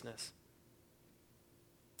righteousness.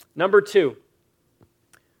 Number 2,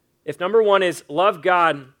 if number 1 is love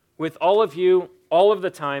God with all of you, all of the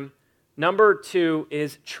time, number 2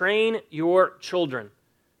 is train your children.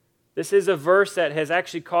 This is a verse that has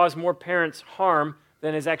actually caused more parents harm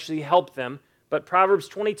than has actually helped them. But Proverbs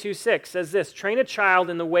 22:6 says this, train a child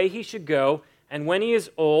in the way he should go, and when he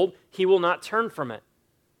is old, he will not turn from it.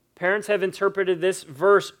 Parents have interpreted this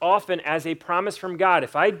verse often as a promise from God.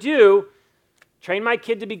 If I do train my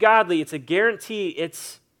kid to be godly, it's a guarantee,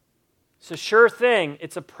 it's a sure thing,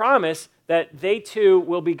 it's a promise that they too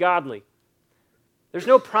will be godly. There's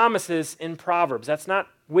no promises in Proverbs. That's not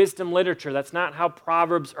wisdom literature. That's not how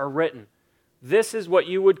Proverbs are written. This is what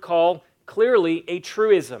you would call clearly a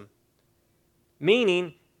truism.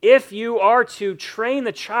 Meaning, if you are to train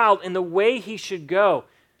the child in the way he should go,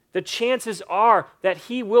 the chances are that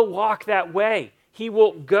he will walk that way. He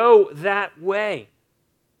will go that way.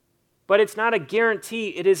 But it's not a guarantee.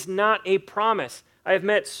 It is not a promise. I have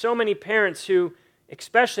met so many parents who,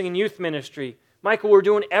 especially in youth ministry, Michael, we're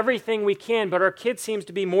doing everything we can, but our kid seems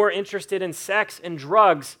to be more interested in sex and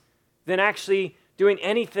drugs than actually doing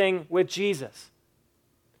anything with Jesus.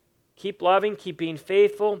 Keep loving, keep being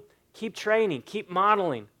faithful, keep training, keep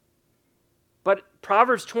modeling. But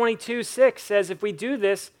Proverbs 22:6 says if we do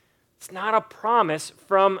this, it's not a promise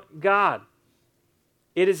from God.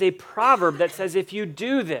 It is a proverb that says if you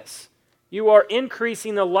do this, you are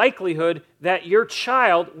increasing the likelihood that your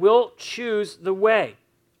child will choose the way.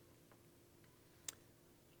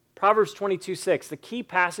 Proverbs 22:6. The key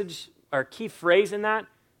passage or key phrase in that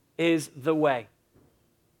is the way.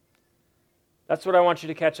 That's what I want you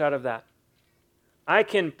to catch out of that. I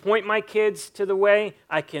can point my kids to the way.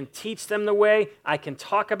 I can teach them the way. I can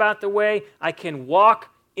talk about the way. I can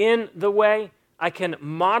walk in the way. I can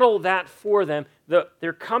model that for them.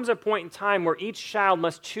 There comes a point in time where each child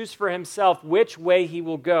must choose for himself which way he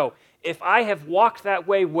will go. If I have walked that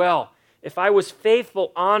way well, if I was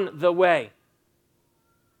faithful on the way,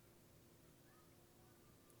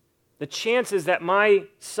 the chances that my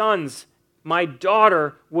sons, my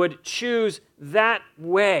daughter would choose that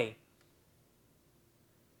way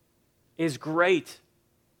is great.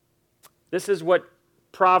 This is what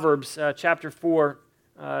Proverbs chapter 4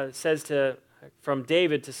 says from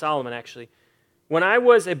David to Solomon, actually. When I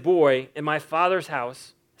was a boy in my father's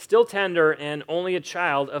house, still tender and only a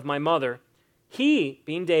child of my mother, he,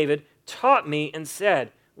 being David, taught me and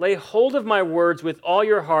said, lay hold of my words with all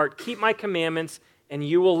your heart, keep my commandments, and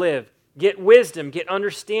you will live. Get wisdom, get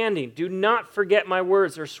understanding. Do not forget my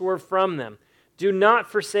words or swerve from them. Do not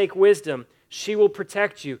forsake wisdom. She will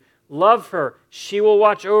protect you. Love her. She will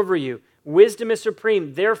watch over you. Wisdom is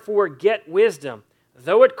supreme. Therefore, get wisdom.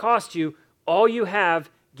 Though it cost you all you have,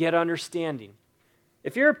 get understanding.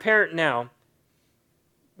 If you're a parent now,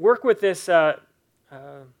 work with this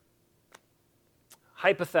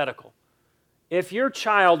hypothetical. If your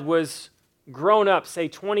child was grown up, say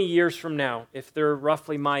 20 years from now, if they're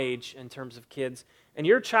roughly my age in terms of kids, and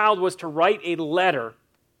your child was to write a letter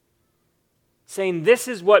saying, this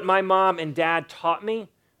is what my mom and dad taught me,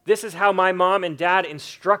 this is how my mom and dad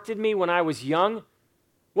instructed me when I was young,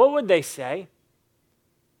 what would they say?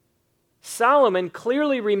 Solomon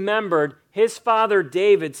clearly remembered his father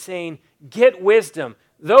David saying, get wisdom.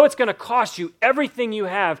 Though it's going to cost you everything you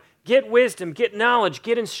have, get wisdom, get knowledge,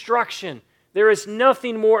 get instruction. There is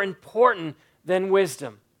nothing more important than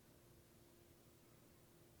wisdom.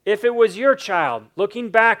 If it was your child looking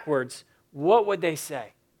backwards, what would they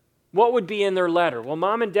say? What would be in their letter? Well,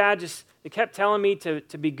 mom and dad they kept telling me to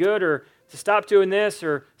be good or to stop doing this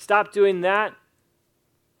or stop doing that.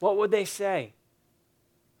 What would they say?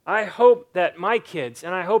 I hope that my kids,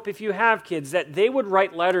 and I hope if you have kids, that they would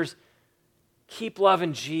write letters, keep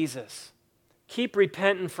loving Jesus. Keep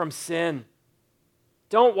repenting from sin.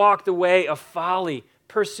 Don't walk the way of folly.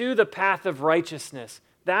 Pursue the path of righteousness.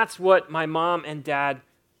 That's what my mom and dad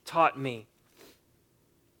taught me.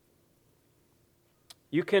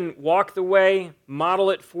 You can walk the way, model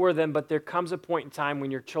it for them, but there comes a point in time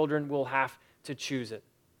when your children will have to choose it.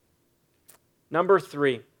 Number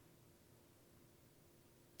 3,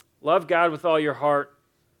 love God with all your heart.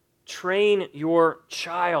 Train your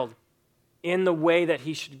child in the way that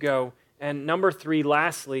he should go. And number 3,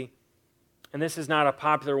 lastly, and this is not a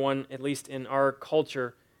popular one, at least in our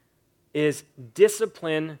culture, is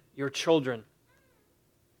discipline your children.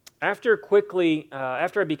 After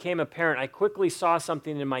I became a parent, I quickly saw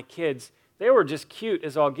something in my kids. They were just cute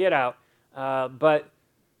as all get out, but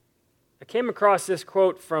I came across this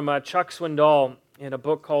quote from Chuck Swindoll in a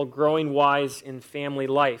book called Growing Wise in Family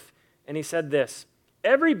Life, and he said this,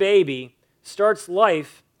 every baby starts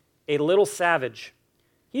life a little savage.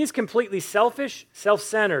 He is completely selfish,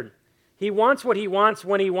 self-centered. He wants what he wants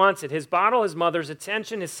when he wants it. His bottle, his mother's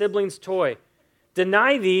attention, his sibling's toy.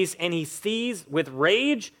 Deny these, and he sees with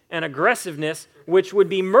rage and aggressiveness, which would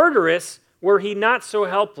be murderous were he not so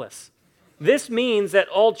helpless. This means that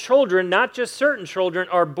all children, not just certain children,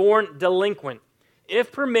 are born delinquent.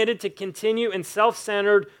 If permitted to continue in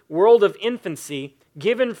self-centered world of infancy,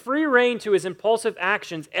 given free rein to his impulsive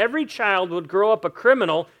actions, every child would grow up a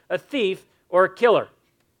criminal, a thief, or a killer.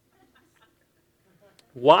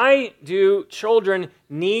 Why do children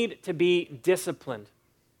need to be disciplined?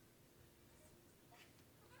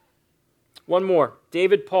 One more.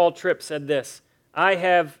 David Paul Tripp said this,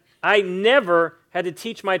 I never had to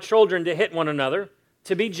teach my children to hit one another,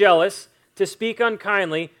 to be jealous, to speak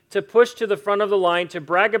unkindly, to push to the front of the line, to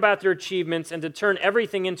brag about their achievements, and to turn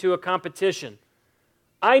everything into a competition.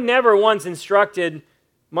 I never once instructed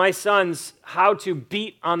my sons how to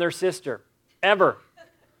beat on their sister, ever.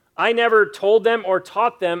 I never told them or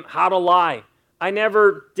taught them how to lie. I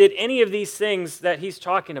never did any of these things that he's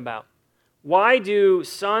talking about. Why do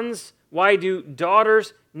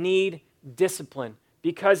daughters need discipline?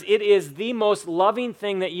 Because it is the most loving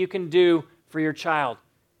thing that you can do for your child,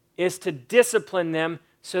 is to discipline them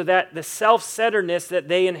so that the self-centeredness that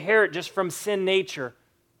they inherit just from sin nature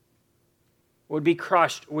would be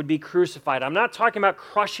crushed, would be crucified. I'm not talking about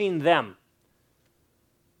crushing them,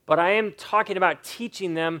 but I am talking about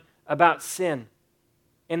teaching them about sin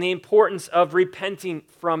and the importance of repenting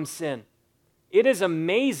from sin. It is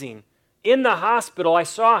amazing In the hospital, I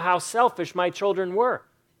saw how selfish my children were.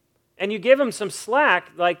 And you give them some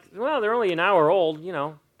slack, like, well, they're only an hour old,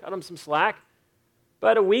 cut them some slack.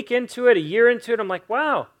 But a week into it, a year into it, I'm like,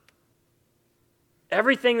 wow,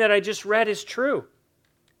 everything that I just read is true.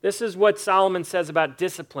 This is what Solomon says about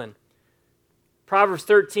discipline. Proverbs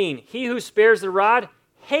 13, he who spares the rod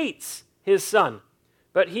hates his son,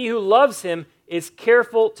 but he who loves him is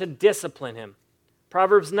careful to discipline him.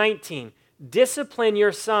 Proverbs 19, discipline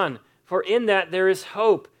your son, for in that there is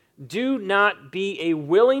hope. Do not be a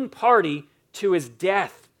willing party to his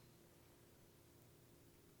death.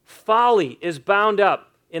 Folly is bound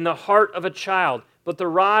up in the heart of a child, but the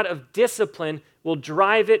rod of discipline will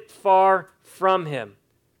drive it far from him.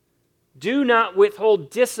 Do not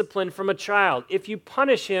withhold discipline from a child. If you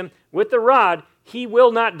punish him with the rod, he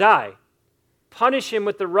will not die. Punish him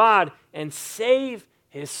with the rod and save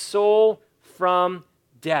his soul from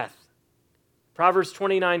death. Proverbs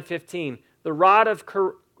 29:15. The rod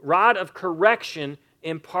of correction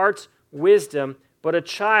imparts wisdom, but a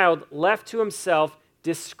child left to himself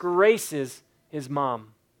disgraces his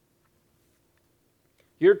mom.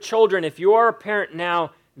 Your children, if you are a parent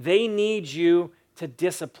now, they need you to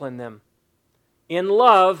discipline them. In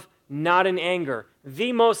love, not in anger.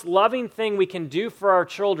 The most loving thing we can do for our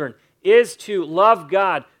children is to love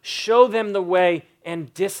God, show them the way,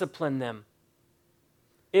 and discipline them.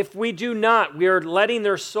 If we do not, we are letting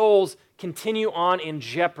their souls continue on in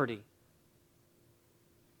jeopardy.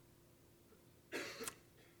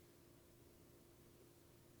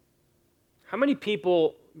 How many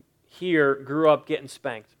people here grew up getting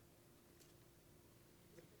spanked?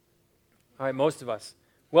 All right, most of us.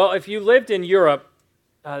 Well, if you lived in Europe,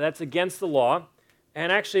 that's against the law.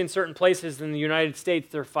 And actually, in certain places in the United States,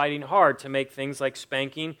 they're fighting hard to make things like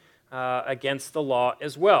spanking against the law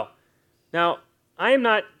as well. Now, I am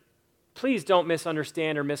not, please don't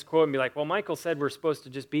misunderstand or misquote and be like, well, Michael said we're supposed to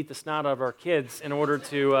just beat the snot out of our kids in order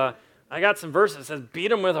to, I got some verses that says,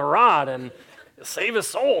 beat him with a rod and save his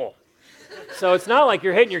soul. So it's not like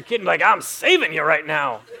you're hitting your kid and like, I'm saving you right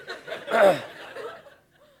now.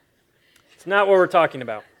 It's not what we're talking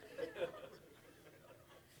about.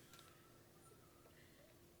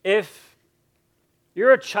 If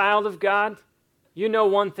you're a child of God, you know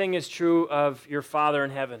one thing is true of your Father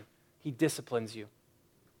in heaven. He disciplines you.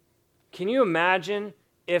 Can you imagine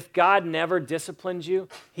if God never disciplined you?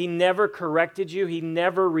 He never corrected you. He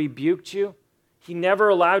never rebuked you. He never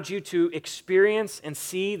allowed you to experience and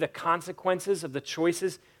see the consequences of the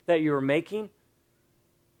choices that you were making.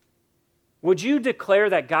 Would you declare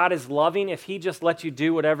that God is loving if he just let you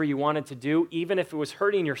do whatever you wanted to do, even if it was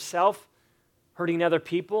hurting yourself, hurting other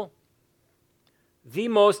people? The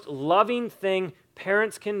most loving thing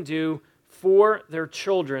parents can do for their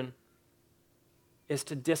children is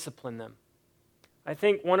to discipline them. I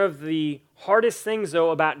think one of the hardest things, though,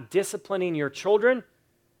 about disciplining your children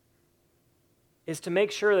is to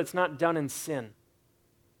make sure that it's not done in sin.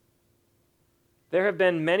 There have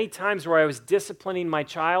been many times where I was disciplining my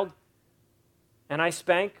child, and I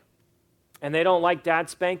spank, and they don't like dad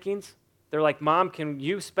spankings. They're like, Mom, can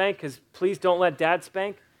you spank? Because please don't let dad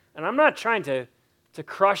spank. And I'm not trying to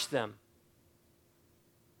crush them.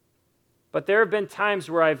 But there have been times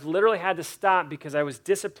where I've literally had to stop because I was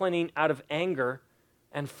disciplining out of anger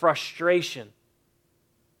and frustration.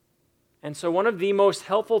 And so one of the most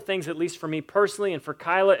helpful things, at least for me personally and for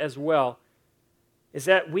Kyla as well, is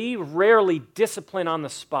that we rarely discipline on the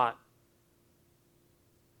spot.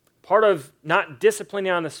 Part of not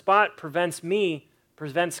disciplining on the spot prevents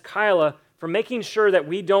Kyla from making sure that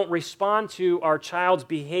we don't respond to our child's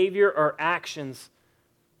behavior or actions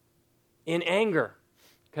in anger.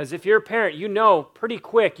 Because if you're a parent, you know pretty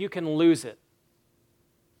quick you can lose it.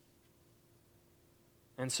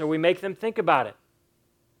 And so we make them think about it.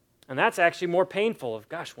 And that's actually more painful of,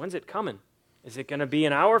 gosh, when's it coming? Is it going to be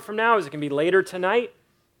an hour from now? Is it going to be later tonight?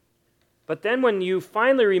 But then when you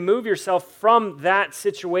finally remove yourself from that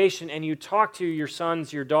situation and you talk to your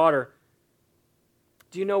sons, your daughter,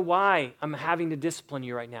 do you know why I'm having to discipline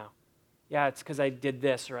you right now? Yeah, it's because I did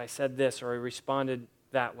this or I said this or I responded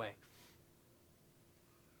that way.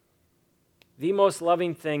 The most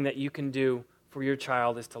loving thing that you can do for your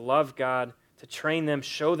child is to love God, to train them,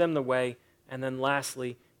 show them the way, and then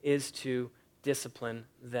lastly is to discipline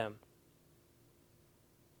them.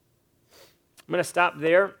 I'm going to stop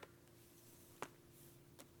there.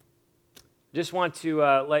 Just want to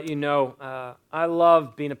let you know, I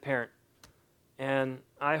love being a parent. And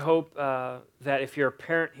I hope that if you're a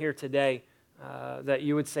parent here today, that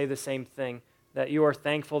you would say the same thing, that you are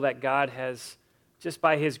thankful that God has, just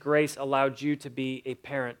by his grace, allowed you to be a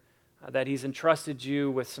parent, that he's entrusted you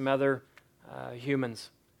with some other humans.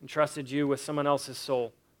 entrusted you with someone else's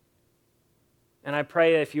soul. And I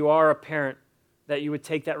pray if you are a parent, that you would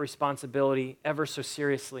take that responsibility ever so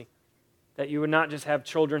seriously, that you would not just have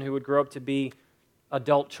children who would grow up to be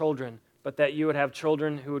adult children, but that you would have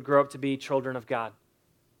children who would grow up to be children of God.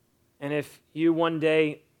 And if you one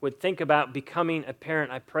day would think about becoming a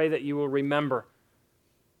parent, I pray that you will remember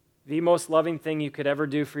the most loving thing you could ever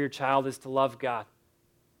do for your child is to love God,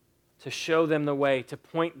 to show them the way, to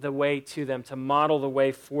point the way to them, to model the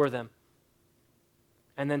way for them,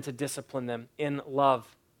 and then to discipline them in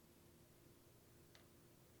love.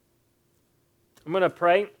 I'm going to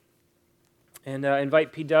pray and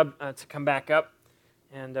invite P-Dub to come back up.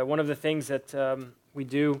 And one of the things that we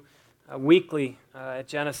do weekly at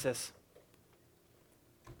Genesis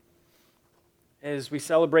is we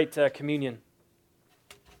celebrate communion.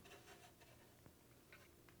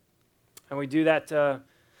 And we do that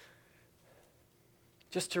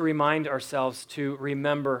just to remind ourselves to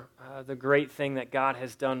remember the great thing that God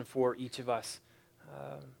has done for each of us.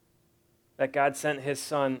 That God sent his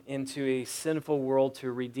Son into a sinful world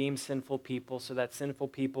to redeem sinful people so that sinful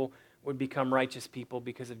people would become righteous people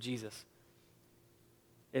because of Jesus.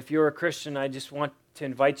 If you're a Christian, I just want to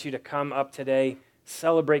invite you to come up today,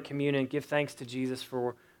 celebrate communion, give thanks to Jesus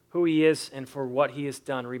for who he is and for what he has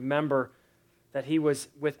done. Remember that he was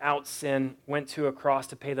without sin, went to a cross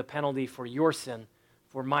to pay the penalty for your sin,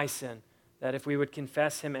 for my sin. That if we would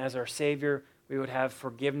confess him as our Savior, we would have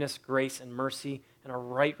forgiveness, grace, and mercy, and a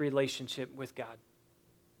right relationship with God.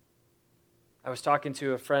 I was talking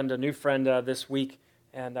to a new friend this week,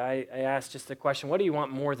 and I asked just the question, what do you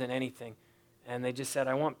want more than anything? And they just said,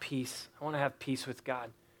 I want peace. I want to have peace with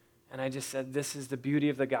God. And I just said, this is the beauty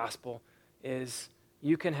of the gospel, is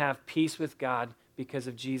you can have peace with God because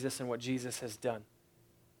of Jesus and what Jesus has done.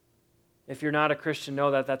 If you're not a Christian,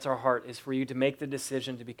 know that that's our heart, is for you to make the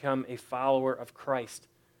decision to become a follower of Christ,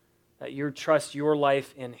 that you trust your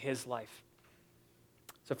life in his life.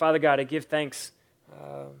 So, Father God, I give thanks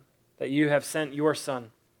that you have sent your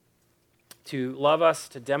Son to love us,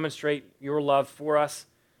 to demonstrate your love for us.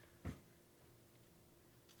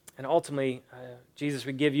 And ultimately, Jesus,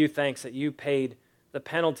 we give you thanks that you paid the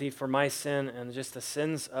penalty for my sin and just the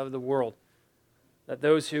sins of the world. That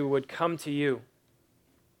those who would come to you,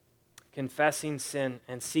 confessing sin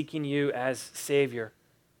and seeking you as Savior,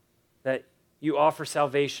 that you offer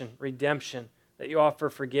salvation, redemption, that you offer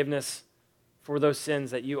forgiveness for those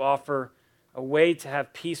sins, that you offer a way to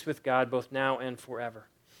have peace with God both now and forever.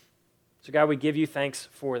 So God, we give you thanks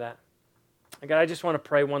for that. And God, I just want to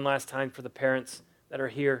pray one last time for the parents that are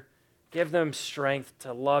here. Give them strength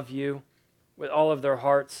to love you with all of their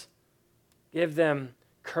hearts. Give them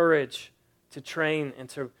courage to train and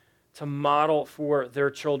to model for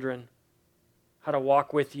their children how to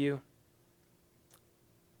walk with you.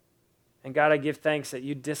 And God, I give thanks that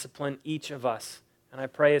you discipline each of us. And I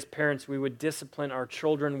pray as parents we would discipline our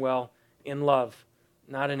children well in love,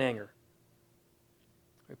 not in anger.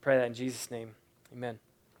 We pray that in Jesus' name. Amen.